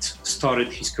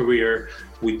started his career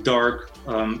with dark,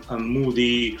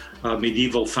 moody,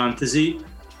 medieval fantasy,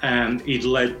 and it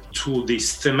led to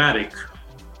this thematic.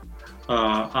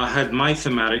 I had my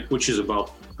thematic, which is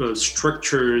about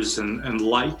structures and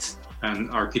light and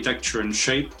architecture and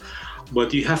shape,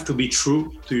 but you have to be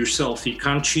true to yourself. You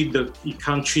can't cheat the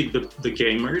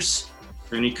gamers,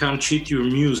 and you can't cheat your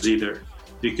muse either.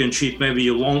 You can cheat maybe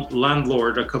your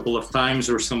landlord a couple of times,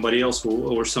 or somebody else,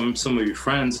 or some of your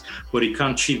friends, but you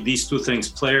can't cheat these two things.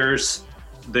 Players,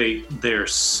 they're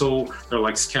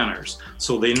like scanners,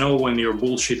 so they know when you're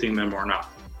bullshitting them or not.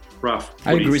 Raf,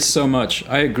 I agree so much.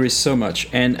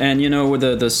 And you know, with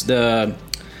the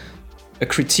a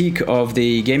critique of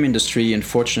the game industry,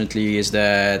 unfortunately, is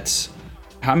that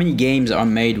how many games are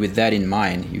made with that in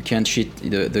mind? You can't cheat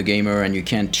the gamer, and you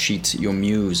can't cheat your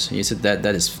muse. He said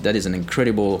that is an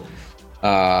incredible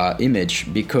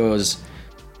image, because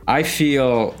I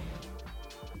feel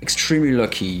extremely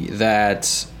lucky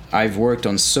that I've worked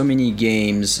on so many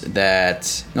games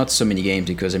that, not so many games,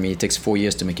 because I mean it takes 4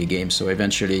 years to make a game, so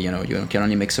eventually, you know, you can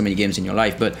only make so many games in your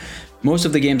life, but most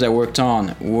of the games I worked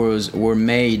on were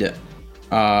made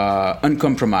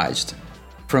uncompromised,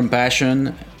 from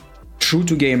passion, true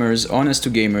to gamers,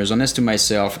 honest to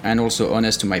myself, and also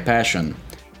honest to my passion.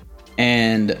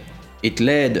 And it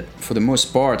led, for the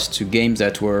most part, to games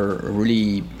that were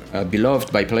really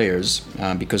beloved by players,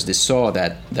 because they saw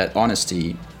that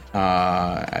honesty,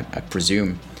 I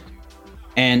presume.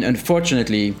 And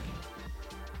unfortunately,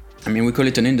 I mean, we call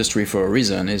it an industry for a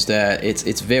reason, is that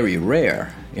it's very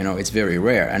rare, you know, it's very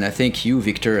rare. And I think you,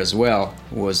 Victor, as well,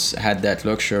 had that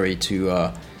luxury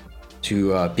to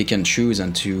pick and choose,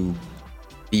 and to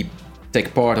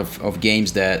take part of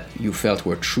games that you felt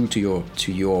were true to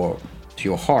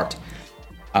your heart.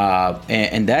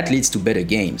 And that leads to better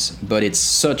games, but it's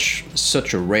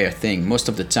such a rare thing. Most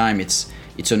of the time it's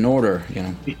an order, you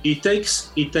know. It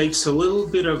takes a little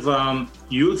bit of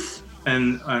youth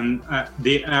and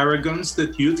the arrogance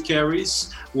that youth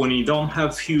carries when you don't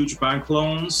have huge bank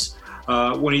loans,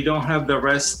 when you don't have the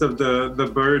rest of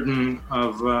the burden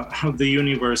of the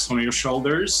universe on your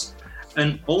shoulders.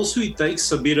 And also it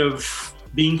takes a bit of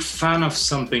being fan of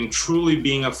something, truly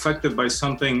being affected by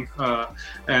something.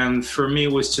 And for me,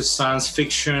 it was just science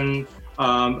fiction,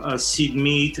 a seed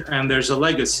meat, and there's a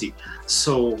legacy.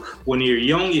 So when you're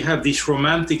young, you have this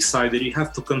romantic side that you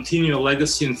have to continue a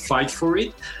legacy and fight for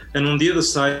it. And on the other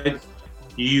side,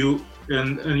 you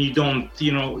don't,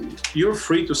 you know, you're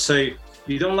free to say,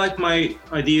 you don't like my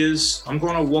ideas, I'm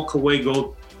going to walk away,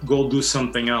 go do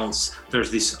something else. There's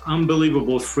this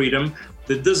unbelievable freedom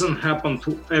that doesn't happen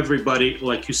to everybody,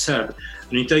 like you said.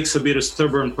 And it takes a bit of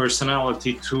stubborn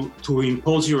personality to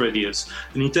impose your ideas.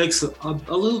 And it takes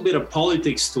a little bit of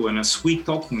politics too, and a sweet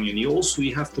talking. And you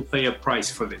have to pay a price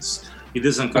for this. It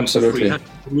doesn't come for free. You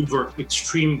have to deliver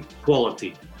extreme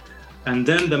quality. And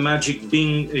then the magic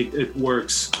being, it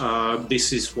works.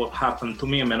 This is what happened to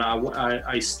me. I mean,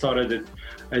 I started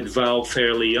at Valve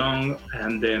fairly young,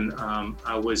 and then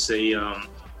I was a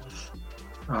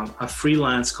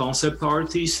freelance concept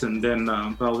artist, and then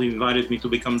Valve invited me to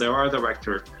become their art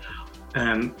director.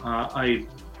 And I,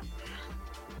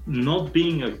 not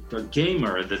being a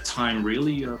gamer at the time,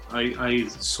 really, I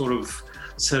sort of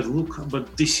said, look,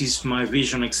 but this is my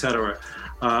vision, etc.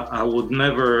 I would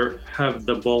never have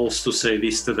the balls to say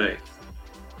this today.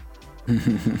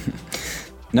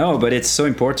 No, but it's so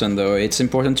important, though. It's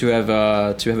important to have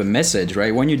a message,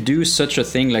 right? When you do such a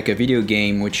thing like a video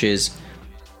game, which is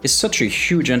such a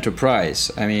huge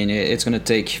enterprise. I mean, it's going to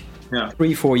take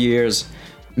 3-4 years,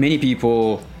 many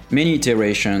people, many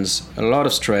iterations, a lot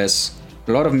of stress,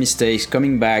 a lot of mistakes,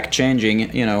 coming back,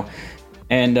 changing, you know,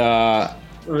 and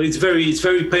it's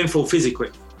very painful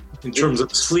physically in terms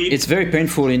of sleep. It's very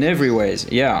painful in every ways,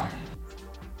 yeah.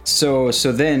 So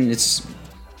then it's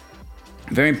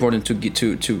very important to get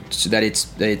to that it's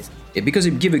because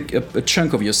it gives a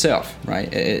chunk of yourself,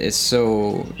 right? It's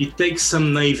so. It takes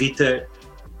some naivete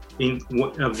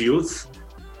of youth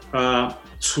to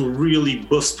really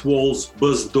bust walls,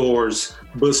 bust doors,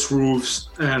 bust roofs,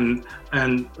 and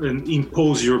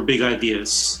impose your big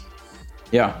ideas.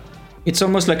 Yeah, it's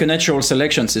almost like a natural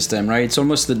selection system, right? It's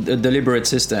almost a deliberate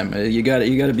system. You got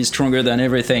to be stronger than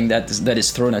everything that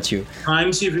is thrown at you.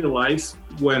 Times of your life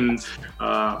when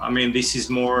I mean, this is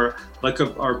more like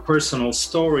our personal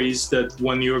stories, that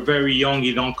when you're very young,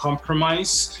 you don't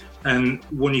compromise, and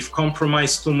when you've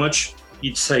compromised too much,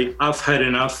 you'd say, I've had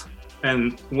enough.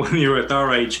 And when you're at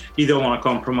our age, you don't want to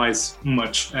compromise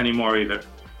much anymore either.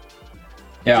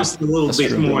 Yeah, just a little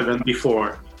bit more than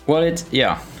before. Well,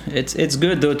 it's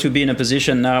good though to be in a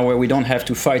position now where we don't have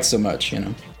to fight so much, you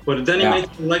know. But then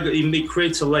it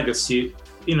creates a legacy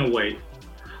in a way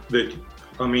that,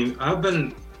 I mean, I've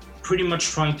been pretty much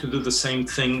trying to do the same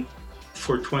thing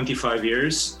for 25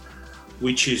 years,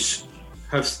 which is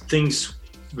have things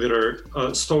that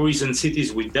are stories and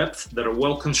cities with depth, that are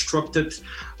well constructed,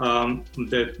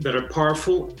 that are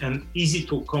powerful and easy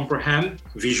to comprehend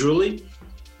visually,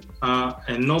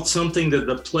 and not something that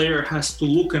the player has to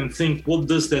look and think, what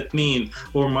does that mean?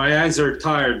 Or my eyes are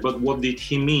tired, but what did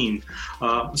he mean?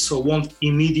 So want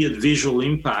immediate visual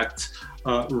impact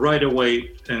right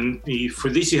away. And for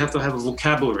this, you have to have a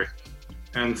vocabulary.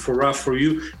 And for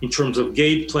you, in terms of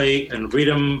gameplay and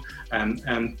rhythm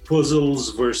and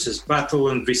puzzles versus battle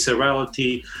and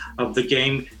viscerality of the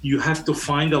game, you have to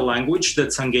find a language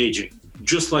that's engaging.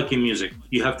 Just like in music,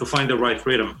 you have to find the right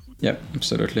rhythm. Yeah,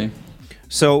 absolutely.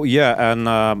 So yeah,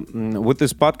 and with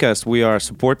this podcast, we are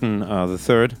supporting the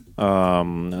third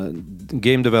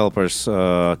game developers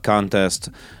contest,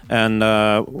 and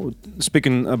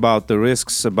speaking about the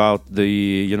risks, about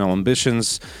the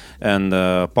ambitions and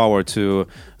power to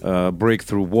break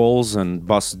through walls and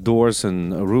bust doors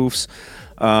and roofs.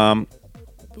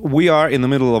 We are in the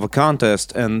middle of a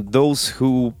contest, and those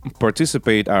who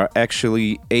participate are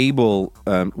actually able,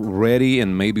 ready,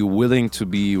 and maybe willing to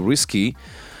be risky.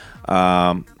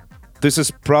 This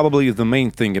is probably the main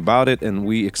thing about it, and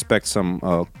we expect some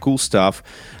cool stuff.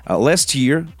 Last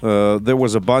year, there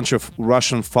was a bunch of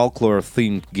Russian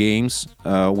folklore-themed games,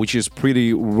 which is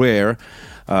pretty rare.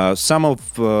 Some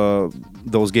of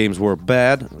those games were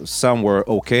bad, some were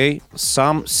okay,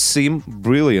 some seem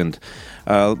brilliant.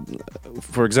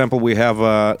 For example, we have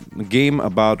a game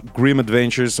about grim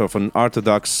adventures of an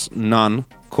Orthodox nun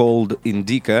called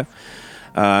Indika,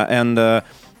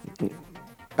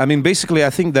 I mean, basically, I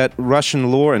think that Russian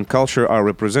lore and culture are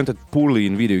represented poorly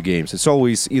in video games. It's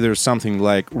always either something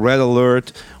like Red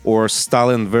Alert or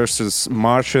Stalin versus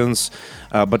Martians.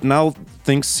 But now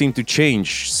things seem to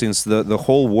change, since the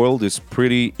whole world is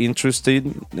pretty interested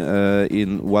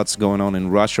in what's going on in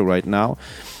Russia right now.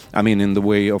 I mean, in the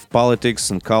way of politics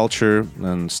and culture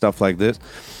and stuff like this.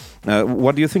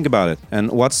 What do you think about it? And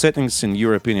what settings, in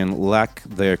your opinion, lack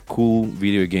their cool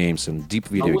video games and deep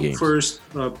video games?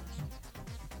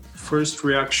 First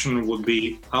reaction would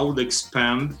be, I would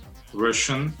expand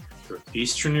Russian to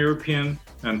Eastern European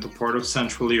and to part of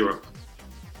Central Europe,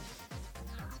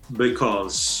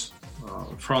 because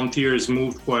frontiers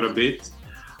moved quite a bit.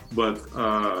 But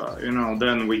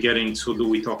then we get into, do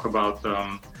we talk about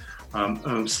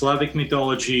Slavic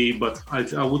mythology? But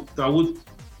I would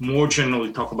more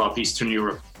generally talk about Eastern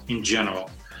Europe in general.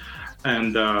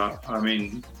 And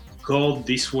God,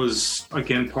 this was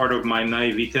again part of my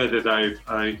naivete that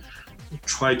I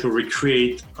try to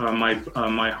recreate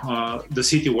the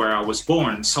city where I was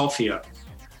born, Sofia,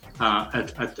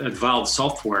 at Valve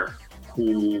Software,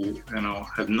 who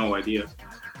had no idea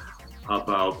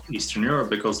about Eastern Europe,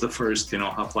 because the first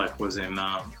Half-Life was in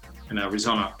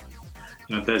Arizona,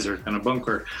 in a desert and a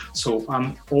bunker. So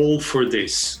I'm all for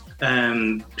this,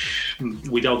 and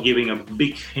without giving a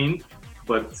big hint,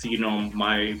 but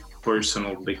my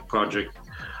personal big project,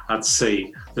 I'd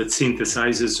say, that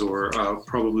synthesizes, or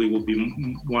probably will be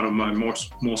one of my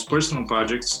most personal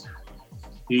projects,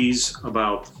 is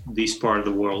about this part of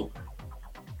the world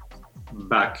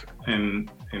back in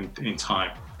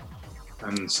time,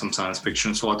 and some science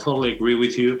fiction. So I totally agree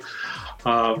with you.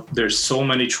 There's so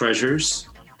many treasures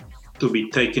to be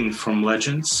taken from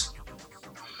legends,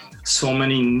 so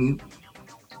many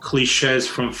cliches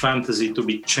from fantasy to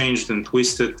be changed and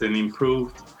twisted and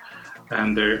improved.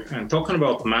 And talking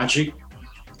about magic,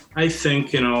 I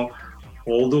think,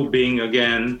 although being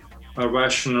again a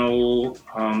rational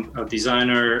a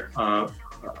designer,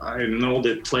 I know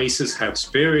that places have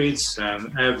spirits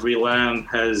and every land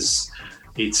has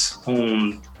its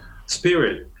own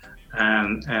spirit,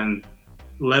 and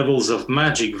levels of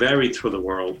magic vary through the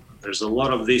world. There's a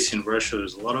lot of this in Russia,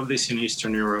 there's a lot of this in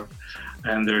Eastern Europe,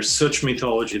 and there's such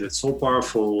mythology that's so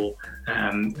powerful,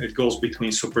 and it goes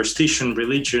between superstition,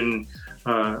 religion,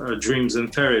 dreams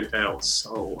and fairy tales.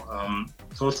 So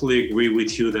totally agree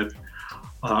with you that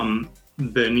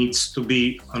there needs to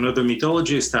be another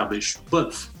mythology established.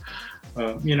 But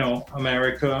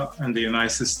America and the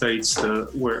United States,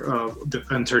 were the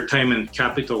entertainment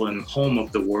capital and home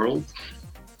of the world,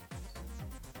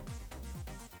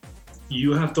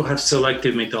 you have to have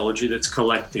selective mythology that's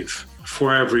collective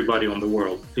for everybody on the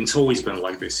world. It's always been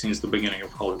like this since the beginning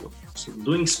of Hollywood. So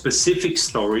doing specific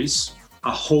stories,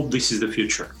 I hope this is the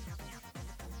future.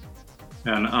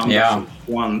 And I'm the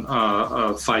one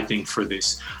fighting for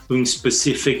this. Doing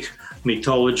specific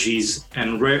mythologies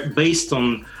and based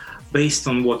on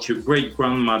what your great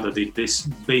grandmother did, this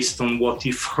based on what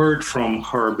you've heard from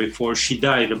her before she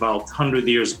died about 100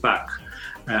 years back.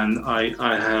 And I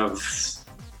have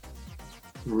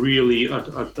really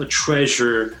a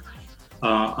treasure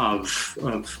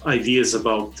of ideas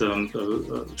about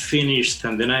Finnish,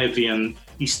 Scandinavian,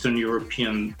 Eastern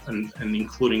European, and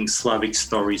including Slavic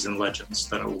stories and legends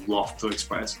that I would love to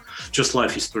express. Just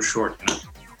life is too short.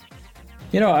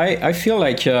 I feel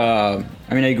like, I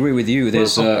agree with you.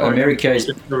 There's America.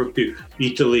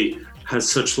 Italy has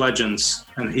such legends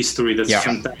and history that's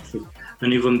fantastic.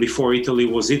 And even before Italy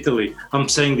was Italy, I'm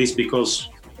saying this because,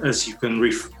 as you can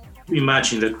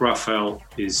imagine, that Raphael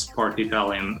is part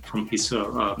Italian from his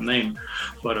name.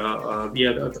 But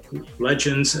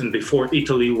legends, and before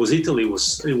Italy was Italy,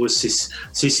 it was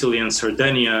Sicily and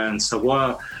Sardinia and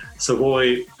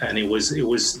Savoy, and it was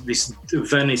this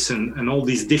Venice and all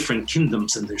these different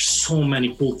kingdoms, and there's so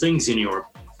many cool things in Europe.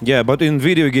 Yeah, but in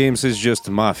video games, it's just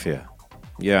mafia.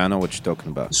 Yeah, I know what you're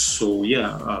talking about. So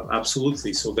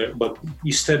absolutely. So there, but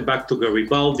you step back to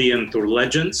Garibaldi and to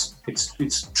legends.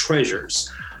 It's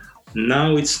treasures.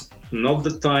 Now it's not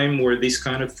the time where these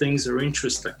kind of things are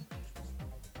interesting.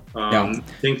 I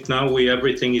think now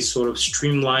everything is sort of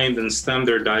streamlined and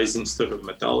standardized instead of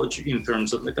mythology, in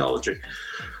terms of mythology.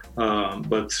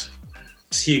 But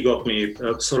he got me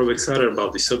sort of excited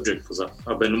about this subject because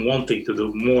I've been wanting to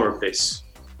do more of this,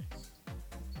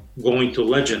 going to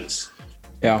legends.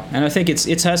 Yeah, and I think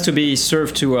it has to be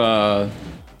served to an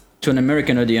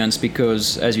American audience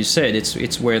because, as you said,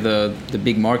 it's where the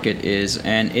big market is,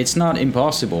 and it's not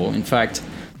impossible. In fact,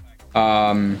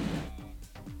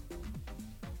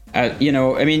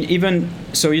 even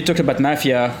so, you talked about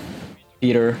mafia,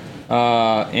 Peter,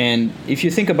 and if you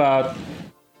think about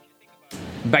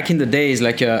back in the days,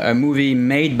 like a movie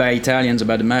made by Italians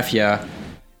about the mafia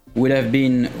would have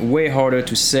been way harder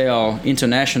to sell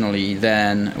internationally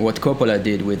than what Coppola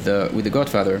did with The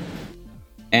Godfather.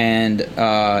 And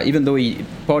even though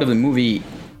part of the movie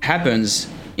happens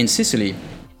in Sicily,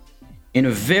 in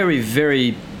a very,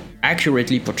 very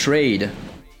accurately portrayed,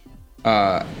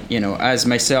 as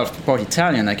myself, part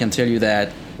Italian, I can tell you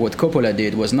that what Coppola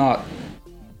did was not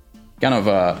kind of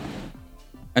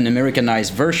an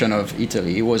Americanized version of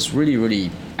Italy. It was really, really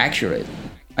accurate.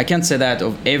 I can't say that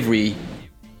of every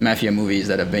mafia movies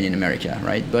that have been in America,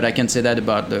 right? But I can say that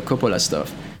about the Coppola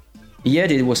stuff.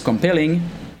 Yet it was compelling,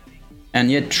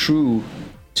 and yet true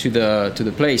to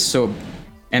the place. So,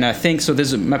 and I think so.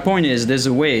 My point is, there's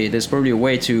probably a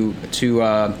way to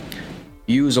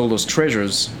use all those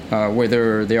treasures,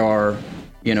 whether they are,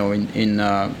 in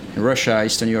Russia,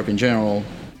 Eastern Europe in general,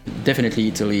 definitely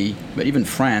Italy, but even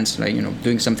France. Like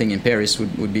doing something in Paris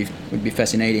would be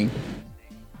fascinating,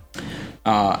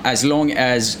 as long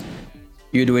as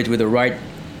you do it with the right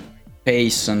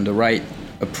pace and the right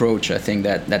approach. I think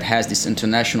that has this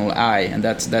international eye, and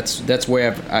that's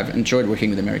where I've enjoyed working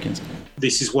with Americans.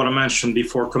 This is what I mentioned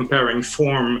before, comparing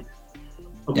form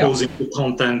opposing to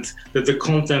content, that the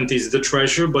content is the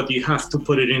treasure, but you have to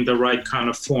put it in the right kind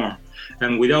of form.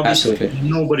 And without this,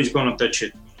 nobody's going to touch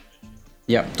it.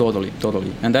 Yeah, totally.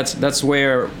 And that's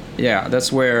where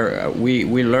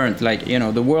we learned, like,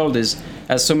 the world has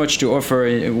so much to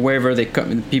offer wherever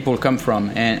people come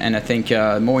from, and I think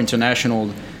more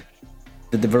international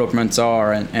the developments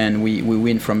are, and we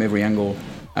win from every angle.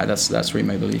 That's really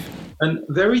my belief. And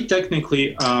very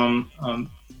technically,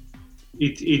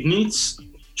 it needs,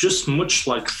 just much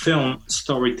like film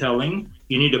storytelling,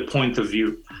 you need a point of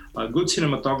view. A good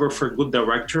cinematographer, good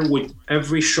director, with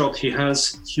every shot he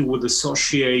has, he would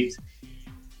associate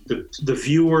the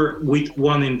viewer with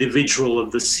one individual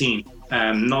of the scene,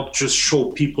 and not just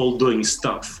show people doing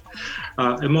stuff.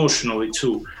 Emotionally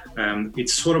too.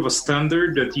 It's sort of a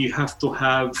standard that you have to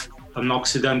have an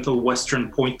Occidental Western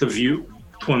point of view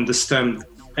to understand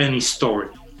any story.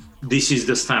 This is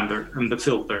the standard and the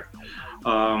filter.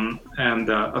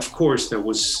 Of course, there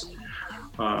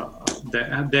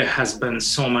has been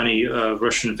so many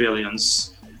Russian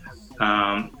villains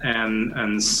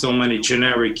and so many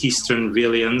generic Eastern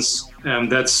villains,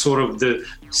 and that's sort of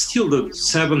still the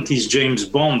 70s James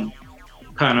Bond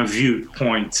kind of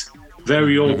viewpoint,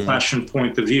 very old-fashioned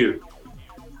point of view.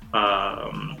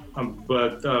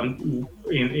 But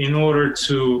in order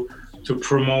to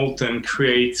promote and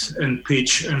create and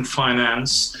pitch and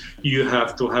finance, you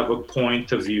have to have a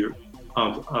point of view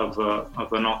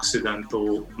of an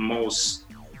Occidental, most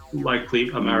likely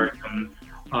American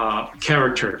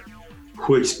character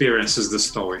who experiences the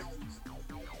story.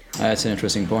 That's an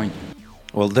interesting point.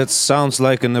 Well, that sounds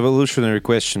like an evolutionary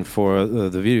question for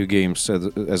the video games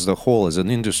as the whole, as an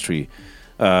industry.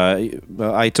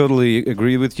 I totally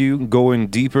agree with you. Going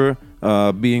deeper,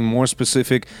 being more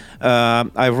specific.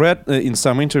 I've read in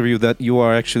some interview that you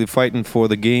are actually fighting for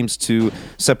the games to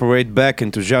separate back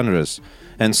into genres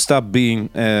and stop being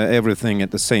everything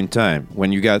at the same time.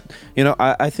 When you got,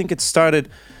 I think it started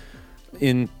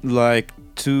in like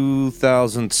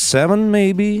 2007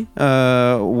 maybe,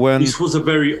 when This was a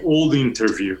very old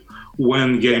interview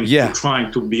when games were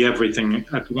trying to be everything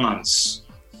at once.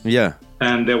 Yeah.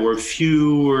 And there were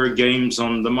fewer games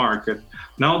on the market.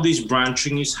 Now this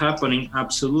branching is happening,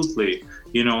 absolutely.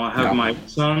 You know, I have my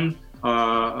son,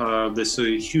 there's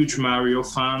a huge Mario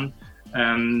fan,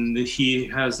 and he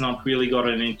has not really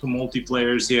gotten into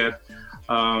multiplayers yet.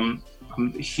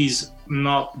 He's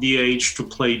not the age to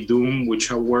play Doom,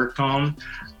 which I worked on,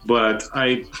 but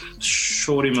I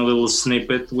showed him a little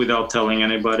snippet without telling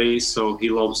anybody, so he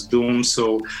loves Doom.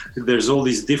 So there's all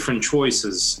these different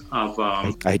choices of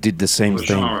I did the same thing.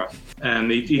 Genre.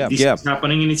 And this is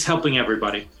happening, and it's helping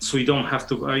everybody. So you don't have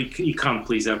to, you can't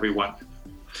please everyone.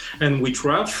 And with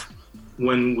RAF,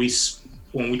 when we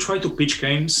try to pitch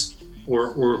games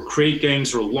or create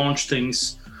games or launch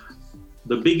things,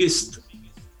 the biggest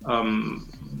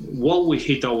wall we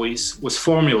hit always was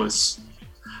formulas.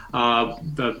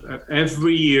 That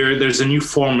every year there's a new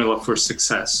formula for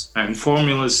success, and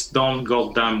formulas don't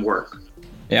goddamn work.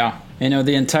 Yeah, you know,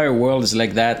 the entire world is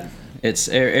like that. It's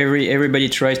everybody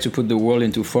tries to put the world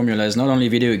into formulas. Not only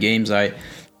video games.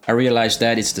 I realized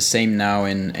that it's the same now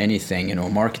in anything, you know,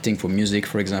 marketing for music,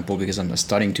 for example, because I'm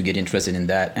starting to get interested in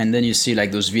that. And then you see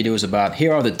like those videos about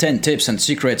here are the 10 tips and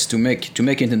secrets to make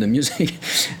it in the music.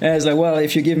 And it's like, well,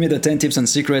 if you give me the 10 tips and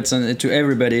secrets and to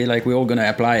everybody, like we're all gonna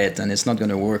apply it, and it's not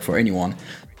gonna work for anyone.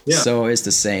 Yeah. So it's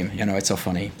the same, you know. It's so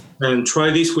funny. And try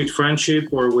this with friendship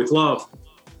or with love.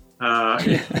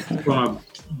 It's gonna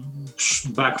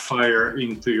backfire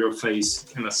into your face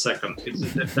in a second.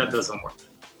 That doesn't work.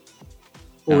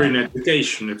 Or in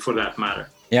education, for that matter.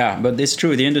 Yeah, but it's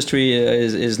true. The industry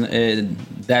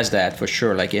does that for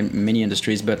sure, like in many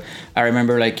industries. But I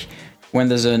remember, like when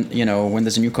there's a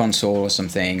new console or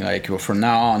something, like from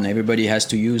now on, everybody has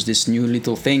to use this new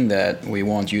little thing that we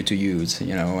want you to use,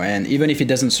 you know. And even if it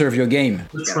doesn't serve your game,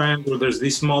 the trend, or there's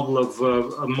this model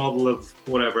of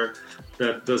whatever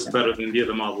that does better than the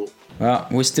other model. Well,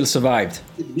 we still survived.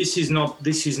 This is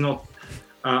not.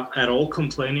 At all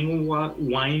complaining or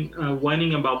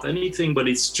whining about anything, but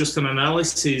it's just an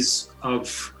analysis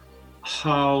of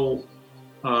how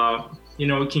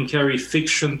it can carry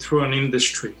fiction through an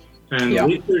industry. And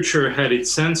literature had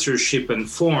its censorship and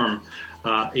form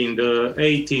in the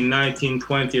 18th, 19th,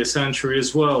 20th century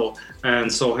as well,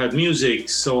 and so had music,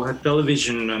 so had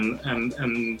television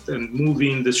and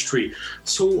movie industry.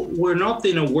 So we're not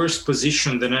in a worse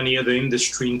position than any other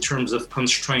industry in terms of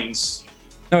constraints.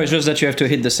 No, it's just that you have to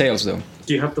hit the sales, though.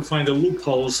 You have to find the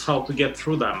loopholes, how to get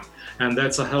through them. And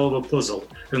that's a hell of a puzzle.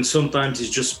 And sometimes it's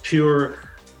just pure,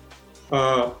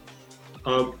 I'm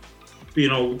going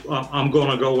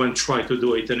to go and try to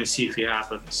do it and see if it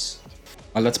happens.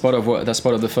 Well, that's part of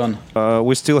the fun.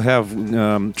 We still have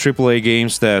AAA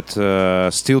games that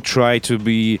still try to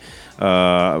be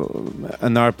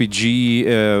an RPG,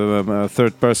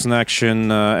 third-person action,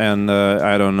 and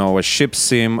I don't know, a ship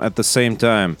sim at the same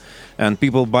time. And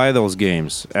people buy those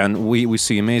games, and we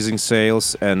see amazing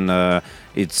sales, and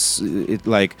it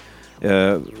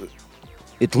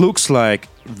looks like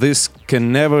this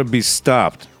can never be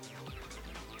stopped.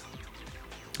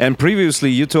 And previously,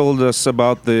 you told us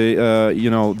about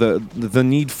the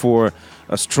need for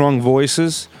strong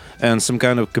voices and some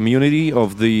kind of community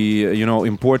of the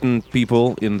important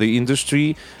people in the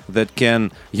industry that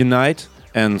can unite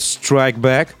and strike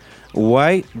back.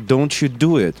 Why don't you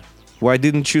do it? Why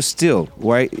didn't you still?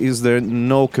 Why is there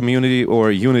no community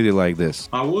or unity like this?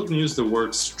 I wouldn't use the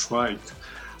word strike.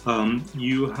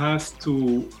 You have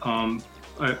to,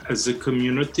 as a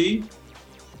community,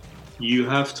 you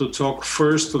have to talk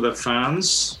first to the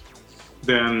fans,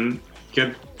 then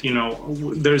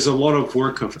there's a lot of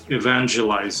work of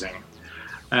evangelizing.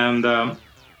 And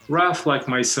Raf, like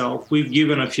myself, we've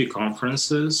given a few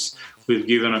conferences, we've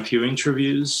given a few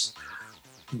interviews,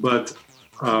 but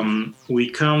we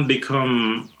can't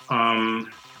become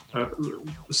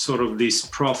sort of these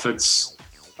prophets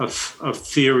of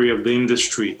theory of the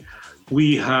industry.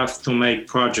 We have to make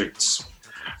projects,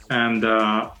 and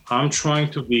I'm trying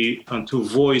to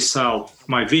voice out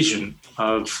my vision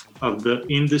of the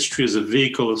industry as a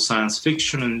vehicle of science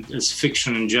fiction and as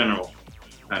fiction in general,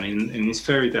 and in these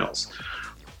fairy tales.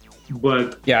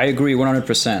 But yeah, I agree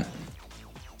 100%.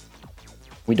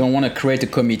 We don't want to create a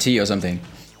committee or something.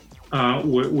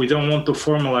 We don't want to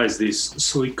formalize this,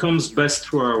 so it comes best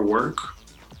through our work,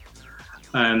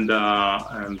 and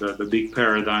the big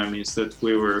paradigm is that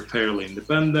we were fairly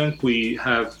independent. We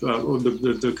have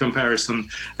the comparison,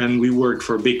 and we work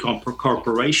for big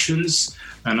corporations.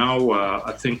 And now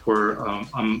I think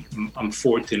I'm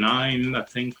 49. I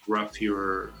think Raf,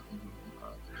 you're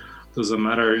Doesn't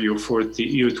matter, you're 40,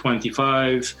 you're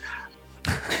 25.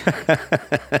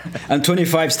 And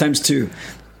 25 times 2.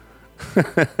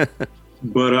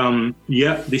 But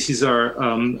yeah, this is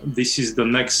the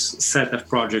next set of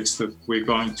projects that we're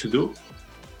going to do,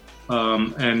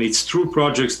 and it's through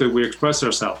projects that we express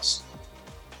ourselves,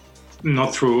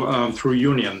 not through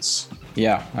unions.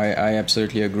 Yeah, I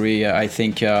absolutely agree. I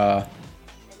think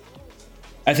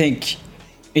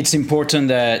it's important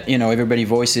that everybody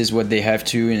voices what they have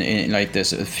to. In like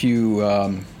there's a few,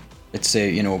 let's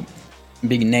say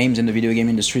big names in the video game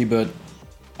industry, but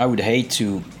I would hate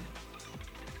to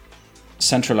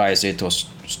centralize it or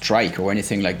strike or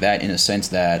anything like that, in a sense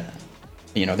that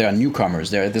there are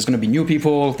newcomers. There's going to be new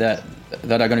people that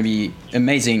are going to be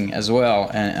amazing as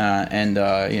well, and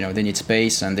they need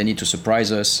space and they need to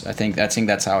surprise us. I think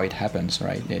that's how it happens,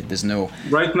 right? There's no.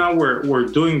 Right now we're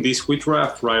doing this with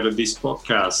Raf, right? At this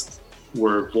podcast,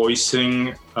 we're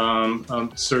voicing a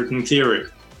certain theory.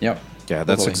 Yep. Yeah,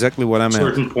 that's exactly what I meant.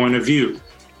 Certain point of view.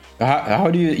 How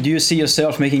do you see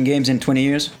yourself making games in 20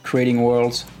 years, creating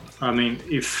worlds? I mean,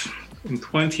 if in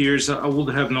 20 years I would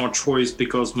have no choice,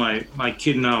 because my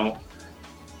kid now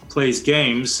plays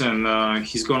games, and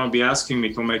he's gonna be asking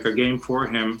me to make a game for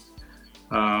him.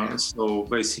 So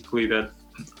basically, that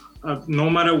no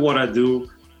matter what I do,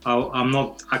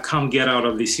 I can't get out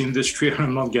of this industry.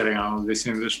 I'm not getting out of this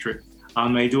industry. I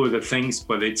may do other things,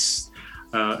 but it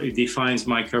defines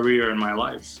my career and my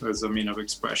life as a mean of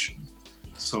expression.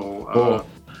 So.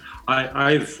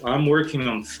 I'm working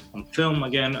on film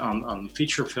again, on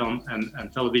feature film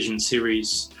and television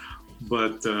series,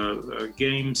 but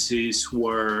games is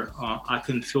where I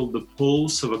can feel the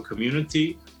pulse of a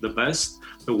community the best,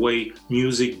 the way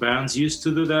music bands used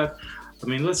to do that. I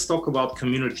mean, let's talk about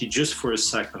community just for a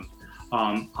second.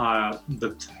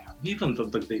 Even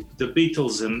the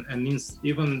Beatles and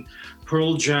even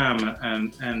Pearl Jam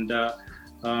and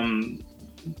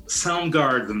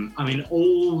Soundgarden, I mean,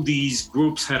 all these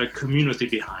groups had a community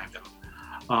behind them.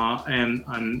 And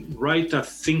right, I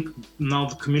think now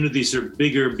the communities are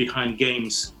bigger behind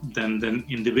games than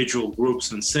individual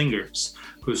groups and singers.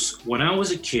 Because when I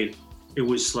was a kid, it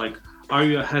was like, are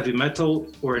you a heavy metal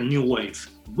or a new wave?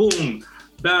 Boom,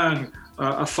 bang,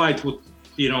 a fight would,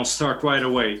 start right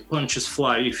away. Punches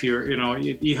fly. If you're,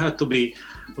 you had to be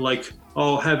like,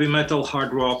 oh, heavy metal,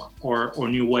 hard rock, or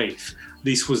new wave.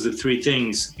 This was the three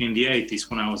things in the 80s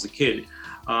when I was a kid.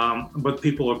 But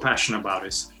people are passionate about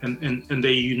it, and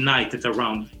they united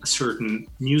around a certain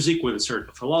music with a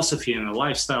certain philosophy and a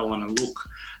lifestyle and a look.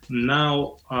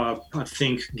 Now, I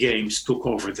think games took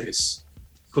over this,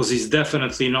 because it's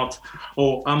definitely not,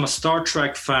 oh, I'm a Star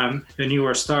Trek fan and you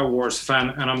are a Star Wars fan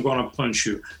and I'm gonna punch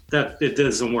you. That it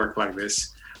doesn't work like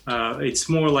this. It's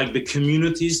more like the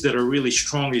communities that are really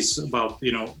strong is about,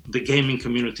 the gaming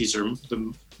communities are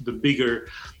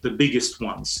the biggest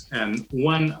ones. And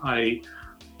when I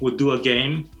would do a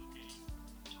game,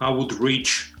 I would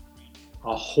reach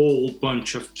a whole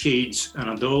bunch of kids and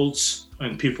adults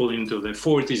and people into their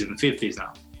 40s and 50s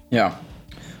now. Yeah.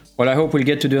 Well, I hope we'll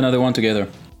get to do another one together.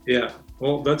 Yeah.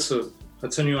 Well, that's a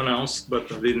new announcement,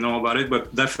 but I didn't know about it.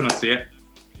 But definitely, yeah,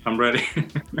 I'm ready.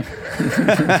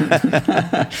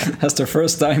 That's the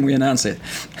first time we announce it.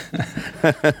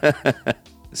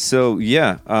 So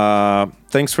yeah,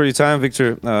 thanks for your time,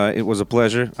 Viktor. It was a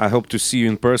pleasure. I hope to see you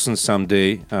in person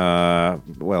someday.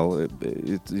 Well,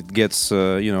 it gets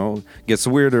gets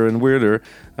weirder and weirder,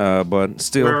 but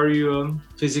still. Where are you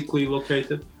physically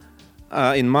located?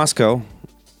 In Moscow,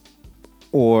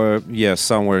 or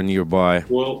somewhere nearby.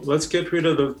 Well, let's get rid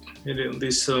of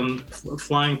these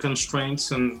flying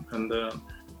constraints and the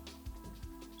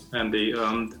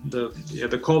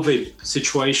COVID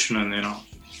situation, and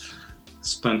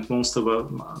spent most of it,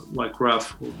 like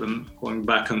Raf, we've been going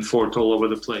back and forth all over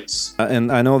the place.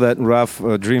 And I know that Raf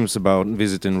dreams about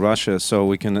visiting Russia, so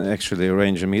we can actually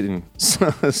arrange a meeting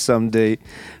someday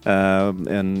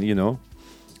and,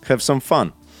 have some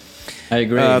fun. I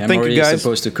agree. I'm thank already you guys.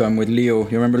 Supposed to come with Leo.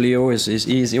 You remember Leo?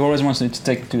 He always wants me to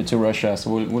take to Russia, so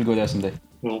we'll go there someday.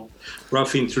 Well,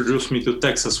 Raf introduced me to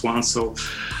Texas once, so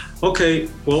okay.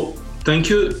 Well, thank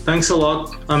you. Thanks a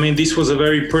lot. I mean, this was a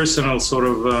very personal sort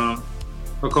of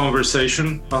a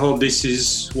conversation. I hope this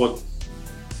is what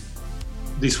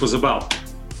this was about.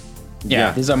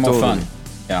 Yeah, these are more totally fun.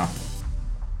 Yeah.